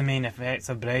 what with the main effects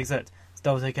of Brexit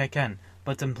still to kick in,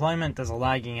 but employment is a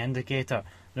lagging indicator,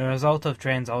 the result of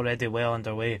trends already well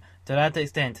underway. To that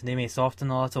extent, they may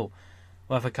soften a little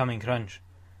with a coming crunch.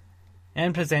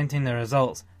 In presenting the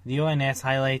results, the ONS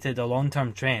highlighted a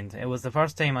long-term trend. It was the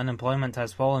first time unemployment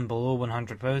has fallen below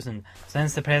 100,000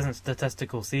 since the present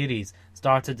statistical series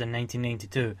started in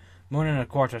 1992, more than a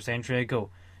quarter century ago.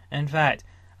 In fact,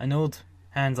 an old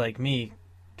hand like me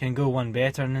can go one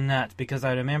better than that, because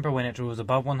I remember when it rose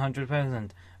above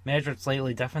 100,000, measured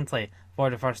slightly differently for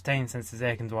the first time since the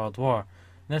Second World War.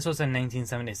 This was in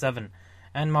 1977,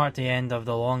 and marked the end of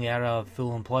the long era of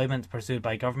full employment pursued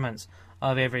by governments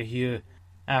of every hue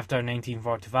after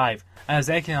 1945. I was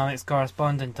economics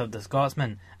correspondent of the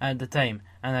Scotsman at the time,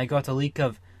 and I got a leak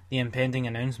of the impending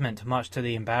announcement, much to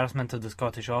the embarrassment of the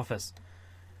Scottish office.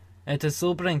 It is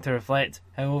sobering to reflect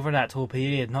how over that whole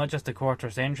period, not just a quarter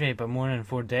century but more than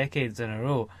 4 decades in a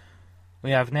row,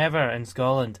 we have never in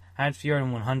Scotland had fewer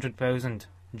than 100,000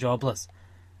 jobless,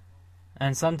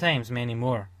 and sometimes many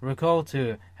more. Recall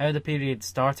too how the period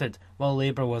started while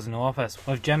Labour was in office,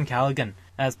 with Jim Callaghan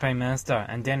as Prime Minister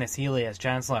and Denis Healey as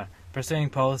Chancellor,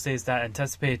 pursuing policies that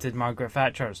anticipated Margaret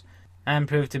Thatcher's, and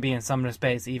proved to be in some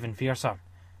respects even fiercer.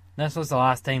 This was the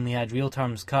last time we had real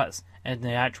terms cuts in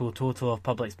the actual total of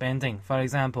public spending. For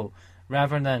example,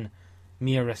 rather than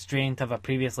mere restraint of a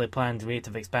previously planned rate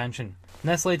of expansion.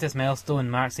 This latest milestone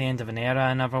marks the end of an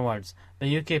era, in other words, but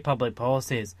UK public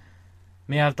policies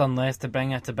may have done less to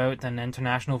bring it about than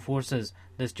international forces,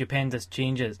 the stupendous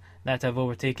changes that have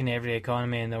overtaken every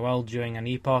economy in the world during an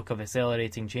epoch of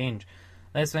accelerating change.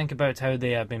 Let's think about how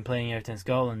they have been playing out in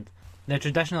Scotland. The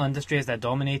traditional industries that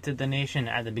dominated the nation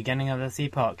at the beginning of this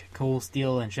epoch, coal,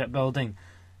 steel and shipbuilding,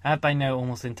 have by now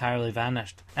almost entirely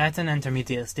vanished. At an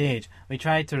intermediate stage, we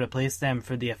tried to replace them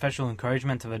through the official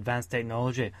encouragement of advanced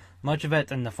technology, much of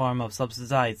it in the form of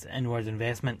subsidised inward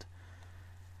investment.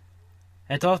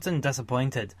 It often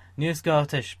disappointed. New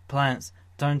Scottish plants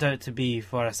turned out to be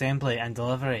for assembly and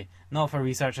delivery, not for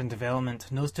research and development.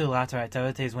 Those two latter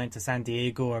activities went to San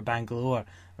Diego or Bangalore,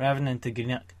 rather than to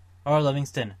Greenock or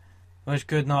Livingston, which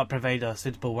could not provide a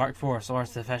suitable workforce or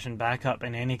sufficient backup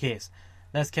in any case.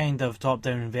 This kind of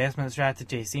top-down investment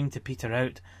strategy seemed to peter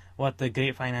out with the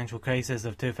great financial crisis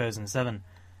of 2007-8.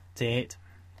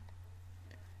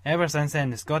 Ever since then,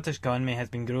 the Scottish economy has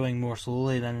been growing more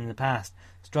slowly than in the past,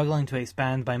 struggling to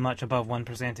expand by much above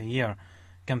 1% a year,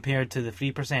 compared to the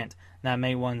 3% that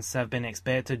might once have been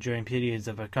expected during periods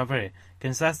of recovery.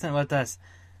 Consistent with this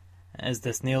is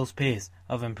the snail's pace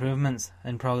of improvements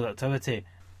in productivity,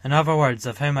 in other words,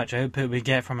 of how much output we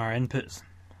get from our inputs.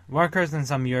 Workers in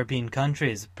some European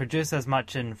countries produce as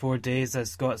much in 4 days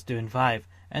as Scots do in 5.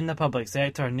 In the public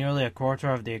sector, nearly a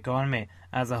quarter of the economy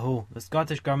as a whole. The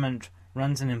Scottish Government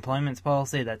runs an employment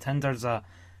policy that hinders a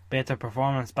better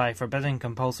performance by forbidding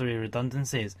compulsory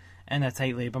redundancies. In a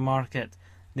tight labour market,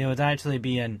 they would actually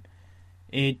be an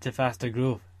aid to faster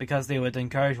growth, because they would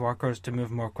encourage workers to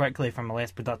move more quickly from a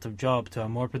less productive job to a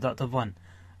more productive one.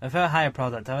 Without higher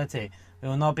productivity, we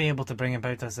will not be able to bring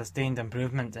about a sustained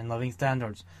improvement in living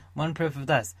standards. One proof of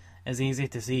this is easy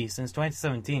to see. Since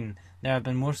 2017, there have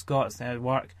been more Scots at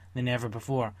work than ever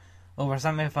before. Over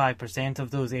 75%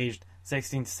 of those aged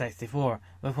 16 to 64,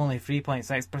 with only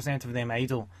 3.6% of them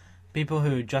idle. People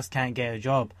who just can't get a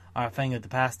job are a thing of the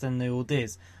past. In the old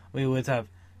days, we would have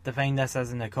defined this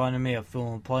as an economy of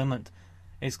full employment,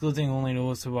 excluding only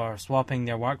those who are swapping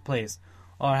their workplace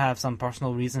or have some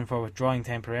personal reason for withdrawing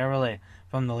temporarily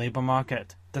from the labour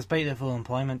market. Despite the full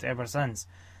employment ever since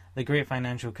the great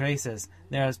financial crisis,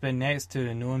 there has been next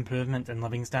to no improvement in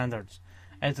living standards.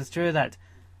 It is true that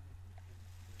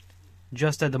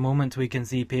just at the moment we can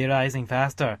see pay rising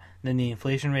faster than the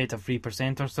inflation rate of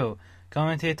 3% or so.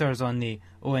 Commentators on the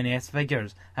ONS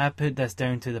figures have put this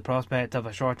down to the prospect of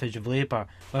a shortage of labour,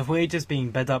 with wages being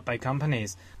bid up by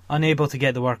companies unable to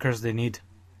get the workers they need.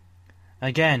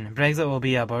 Again, Brexit will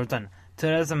be a burden.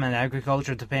 Tourism and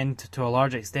agriculture depend to a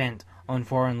large extent on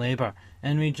foreign labour.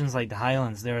 In regions like the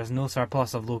Highlands, there is no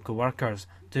surplus of local workers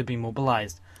to be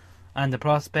mobilised, and the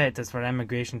prospect is for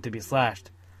immigration to be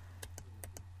slashed.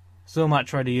 So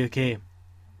much for the UK.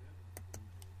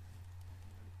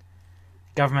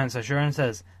 Government's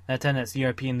assurances that in its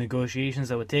European negotiations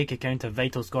it would take account of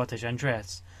vital Scottish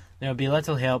interests. There will be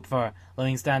little help for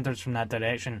living standards from that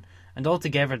direction, and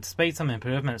altogether, despite some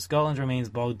improvements, Scotland remains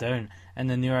bogged down in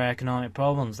the newer economic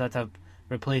problems that have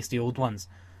replaced the old ones.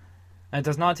 It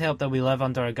does not help that we live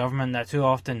under a government that too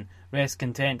often rests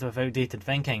content with outdated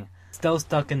thinking, still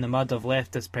stuck in the mud of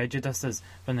leftist prejudices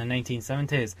from the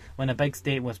 1970s, when a big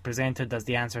state was presented as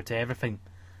the answer to everything.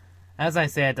 As I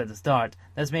said at the start,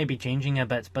 this may be changing a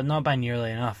bit, but not by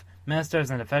nearly enough. Ministers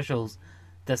and officials'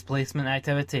 displacement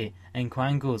activity in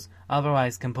quangos,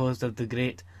 otherwise composed of the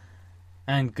great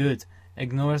and good,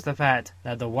 ignores the fact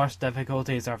that the worst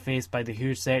difficulties are faced by the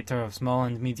huge sector of small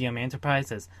and medium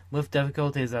enterprises, with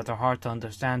difficulties that are hard to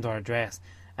understand or address.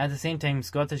 At the same time,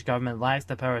 Scottish Government lacks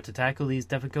the power to tackle these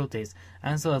difficulties,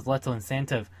 and so has little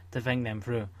incentive to think them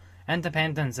through.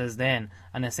 Independence is then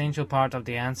an essential part of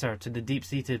the answer to the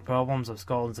deep-seated problems of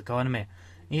Scotland's economy.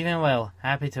 Even while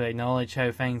happy to acknowledge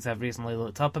how things have recently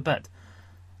looked up a bit,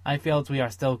 I felt we are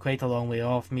still quite a long way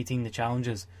off meeting the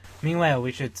challenges. Meanwhile,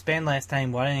 we should spend less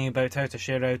time worrying about how to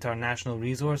share out our national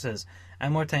resources,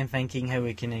 and more time thinking how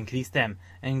we can increase them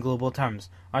in global terms.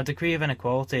 Our degree of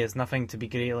inequality is nothing to be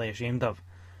greatly ashamed of.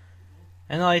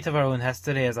 In light of our own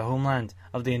history as a homeland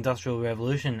of the Industrial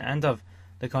Revolution and of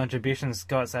the contributions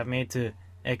Scots have made to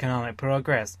economic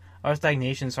progress, our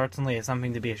stagnation certainly is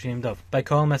something to be ashamed of. By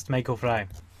columnist Michael Fry.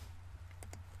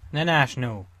 The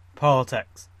National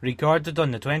Politics. Recorded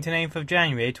on the 29th of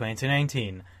January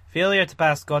 2019. Failure to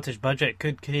pass Scottish budget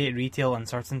could create retail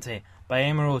uncertainty. By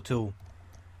Emma O'Toole.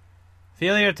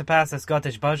 Failure to pass the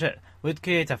Scottish budget would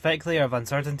create a thick layer of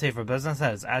uncertainty for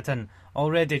businesses at an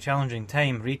already challenging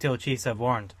time, retail chiefs have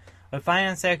warned. with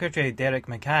Finance Secretary Derek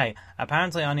Mackay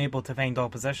apparently unable to find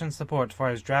opposition support for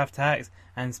his draft tax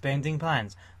and spending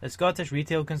plans. The Scottish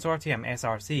Retail Consortium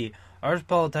 (SRC) urged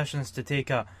politicians to take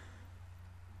a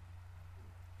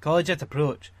collegiate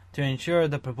approach to ensure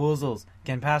the proposals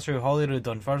can pass through Holyrood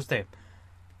on Thursday.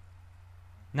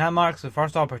 That marks the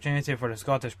first opportunity for the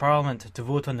Scottish Parliament to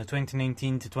vote on the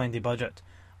 2019-20 budget.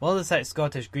 While the 6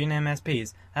 Scottish Green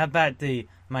MSPs have backed the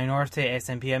minority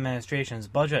SNP administration's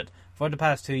budget for the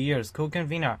past 2 years,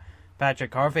 co-convener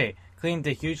Patrick Harvey claimed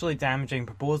the hugely damaging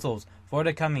proposals for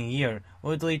the coming year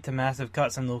would lead to massive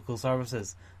cuts in local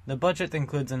services. The budget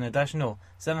includes an additional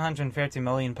 £730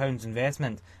 million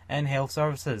investment in health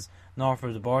services north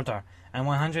of the border and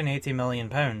 £180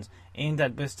 million aimed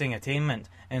at boosting attainment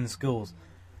in schools,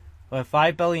 with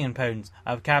 £5 billion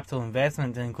of capital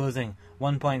investment including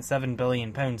 £1.7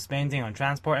 billion spending on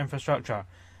transport infrastructure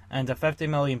and a £50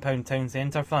 million town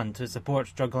centre fund to support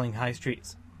struggling high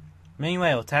streets.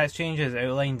 Meanwhile, tax changes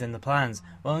outlined in the plans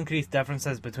will increase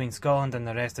differences between Scotland and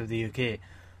the rest of the UK.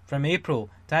 From April,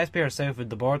 taxpayers south of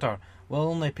the border will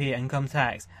only pay income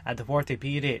tax at the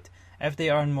 40p rate if they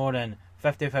earn more than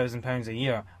 £50,000 a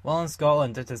year, while in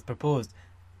Scotland it is proposed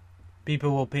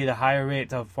people will pay the higher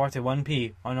rate of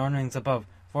 41p on earnings above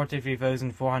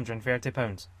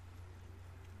 £43,430.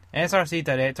 SRC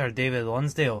Director David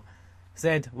Lonsdale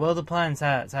said, while the plans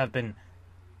that have been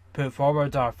put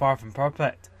forward are far from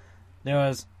perfect, there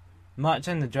was much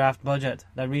in the draft budget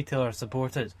that retailers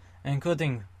supported,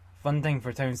 including funding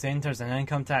for town centres and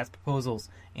income tax proposals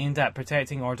aimed at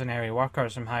protecting ordinary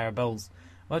workers from higher bills.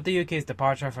 With the UK's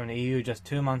departure from the EU just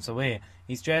 2 months away,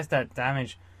 he stressed that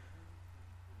damage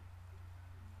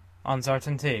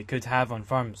uncertainty could have on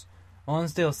firms.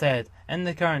 Lonsdale said, in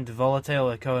the current volatile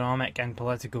economic and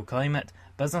political climate,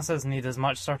 businesses need as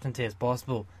much certainty as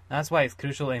possible. That's why it's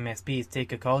crucial MSPs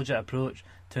take a collegiate approach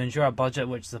to ensure a budget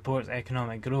which supports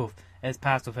economic growth is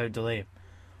passed without delay.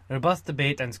 Robust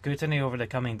debate and scrutiny over the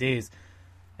coming days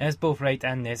is both right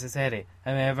and necessary.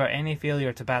 However, any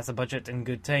failure to pass a budget in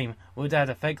good time would add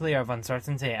a thick layer of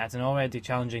uncertainty at an already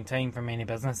challenging time for many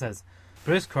businesses.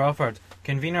 Bruce Crawford,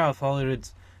 convener of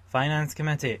Holyrood's Finance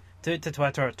Committee, took to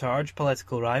Twitter to urge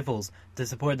political rivals to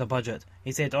support the budget.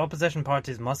 He said opposition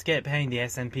parties must get behind the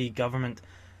SNP government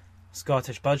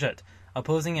Scottish budget.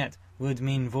 Opposing it would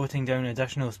mean voting down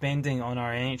additional spending on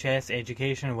our NHS,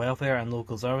 education, welfare and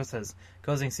local services,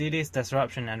 causing serious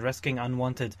disruption and risking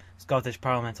unwanted Scottish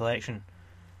Parliament election.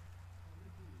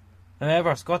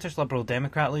 However, Scottish Liberal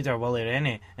Democrat leader Willie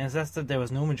Rennie insisted there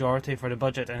was no majority for the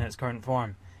budget in its current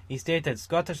form. He stated,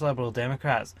 Scottish Liberal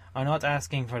Democrats are not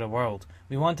asking for the world.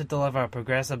 We want to deliver a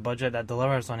progressive budget that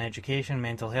delivers on education,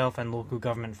 mental health and local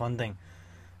government funding.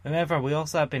 However, we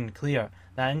also have been clear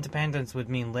that independence would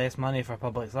mean less money for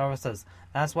public services.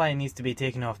 That's why it needs to be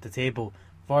taken off the table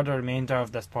for the remainder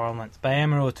of this Parliament. By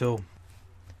Emma O'Toole.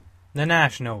 The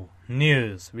National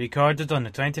News, recorded on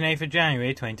the 29th of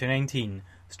January 2019.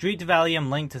 Street Valium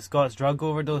linked to Scots drug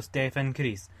overdose death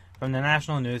increase. From the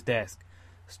National News Desk.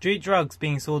 Street drugs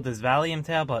being sold as Valium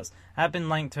tablets have been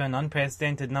linked to an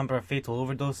unprecedented number of fatal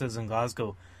overdoses in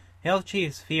Glasgow. Health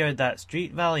chiefs feared that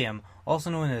street Valium, also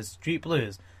known as street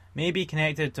blues, may be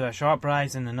connected to a sharp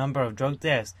rise in the number of drug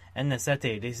deaths in the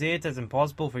city. They say it is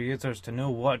impossible for users to know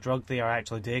what drug they are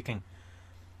actually taking.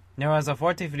 There was a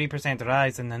 43%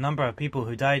 rise in the number of people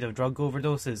who died of drug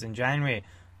overdoses in January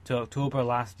to October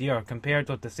last year compared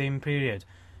with the same period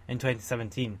in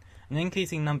 2017. An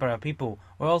increasing number of people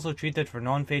were also treated for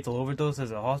non-fatal overdoses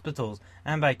at hospitals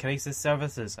and by crisis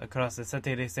services across the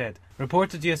city, they said.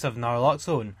 Reported use of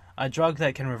naloxone, a drug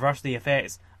that can reverse the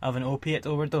effects of an opiate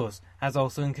overdose, has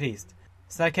also increased.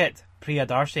 Sakit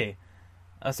Priyadarshi,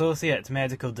 Associate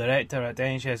Medical Director at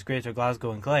NHS Greater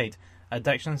Glasgow and Clyde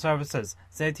Addiction Services,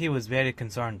 said he was very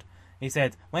concerned. He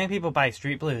said, when people buy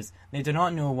street blues, they do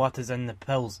not know what is in the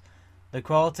pills. The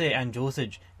quality and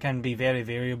dosage can be very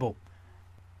variable.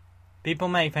 People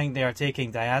might think they are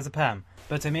taking diazepam,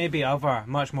 but it may be other,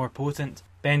 much more potent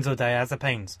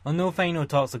benzodiazepines. Although final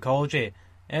toxicology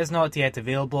is not yet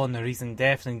available on the recent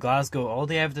deaths in Glasgow, all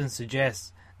the evidence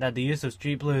suggests that the use of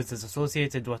street blues is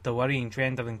associated with the worrying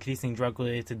trend of increasing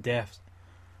drug-related deaths.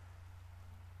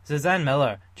 Suzanne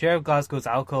Miller, chair of Glasgow's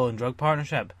Alcohol and Drug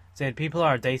Partnership, said people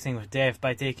are dicing with death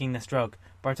by taking this drug,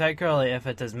 particularly if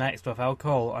it is mixed with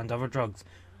alcohol and other drugs.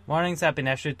 Warnings have been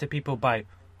issued to people by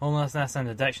homelessness and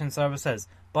addiction services,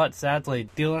 but sadly,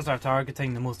 dealers are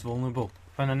targeting the most vulnerable.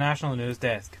 From the National News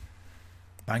Desk.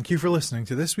 Thank you for listening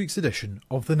to this week's edition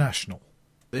of The National.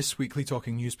 This weekly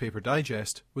Talking Newspaper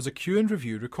Digest was a Q and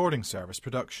Review recording service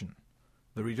production.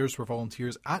 The readers were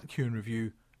volunteers at Q and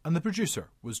Review, and the producer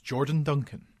was Jordan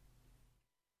Duncan.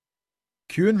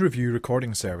 Q and Review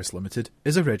Recording Service Limited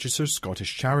is a registered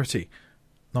Scottish charity.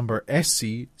 Number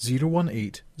SC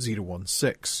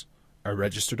 018016. Our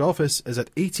registered office is at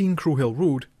 18 Crowhill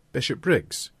Road,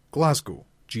 Bishopbriggs, Glasgow,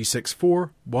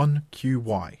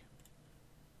 G641QY.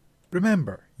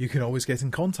 Remember, you can always get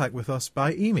in contact with us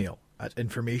by email at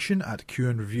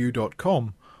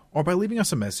information@qandreview.com or by leaving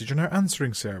us a message on our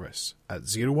answering service at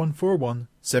 0141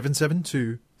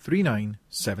 772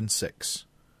 3976.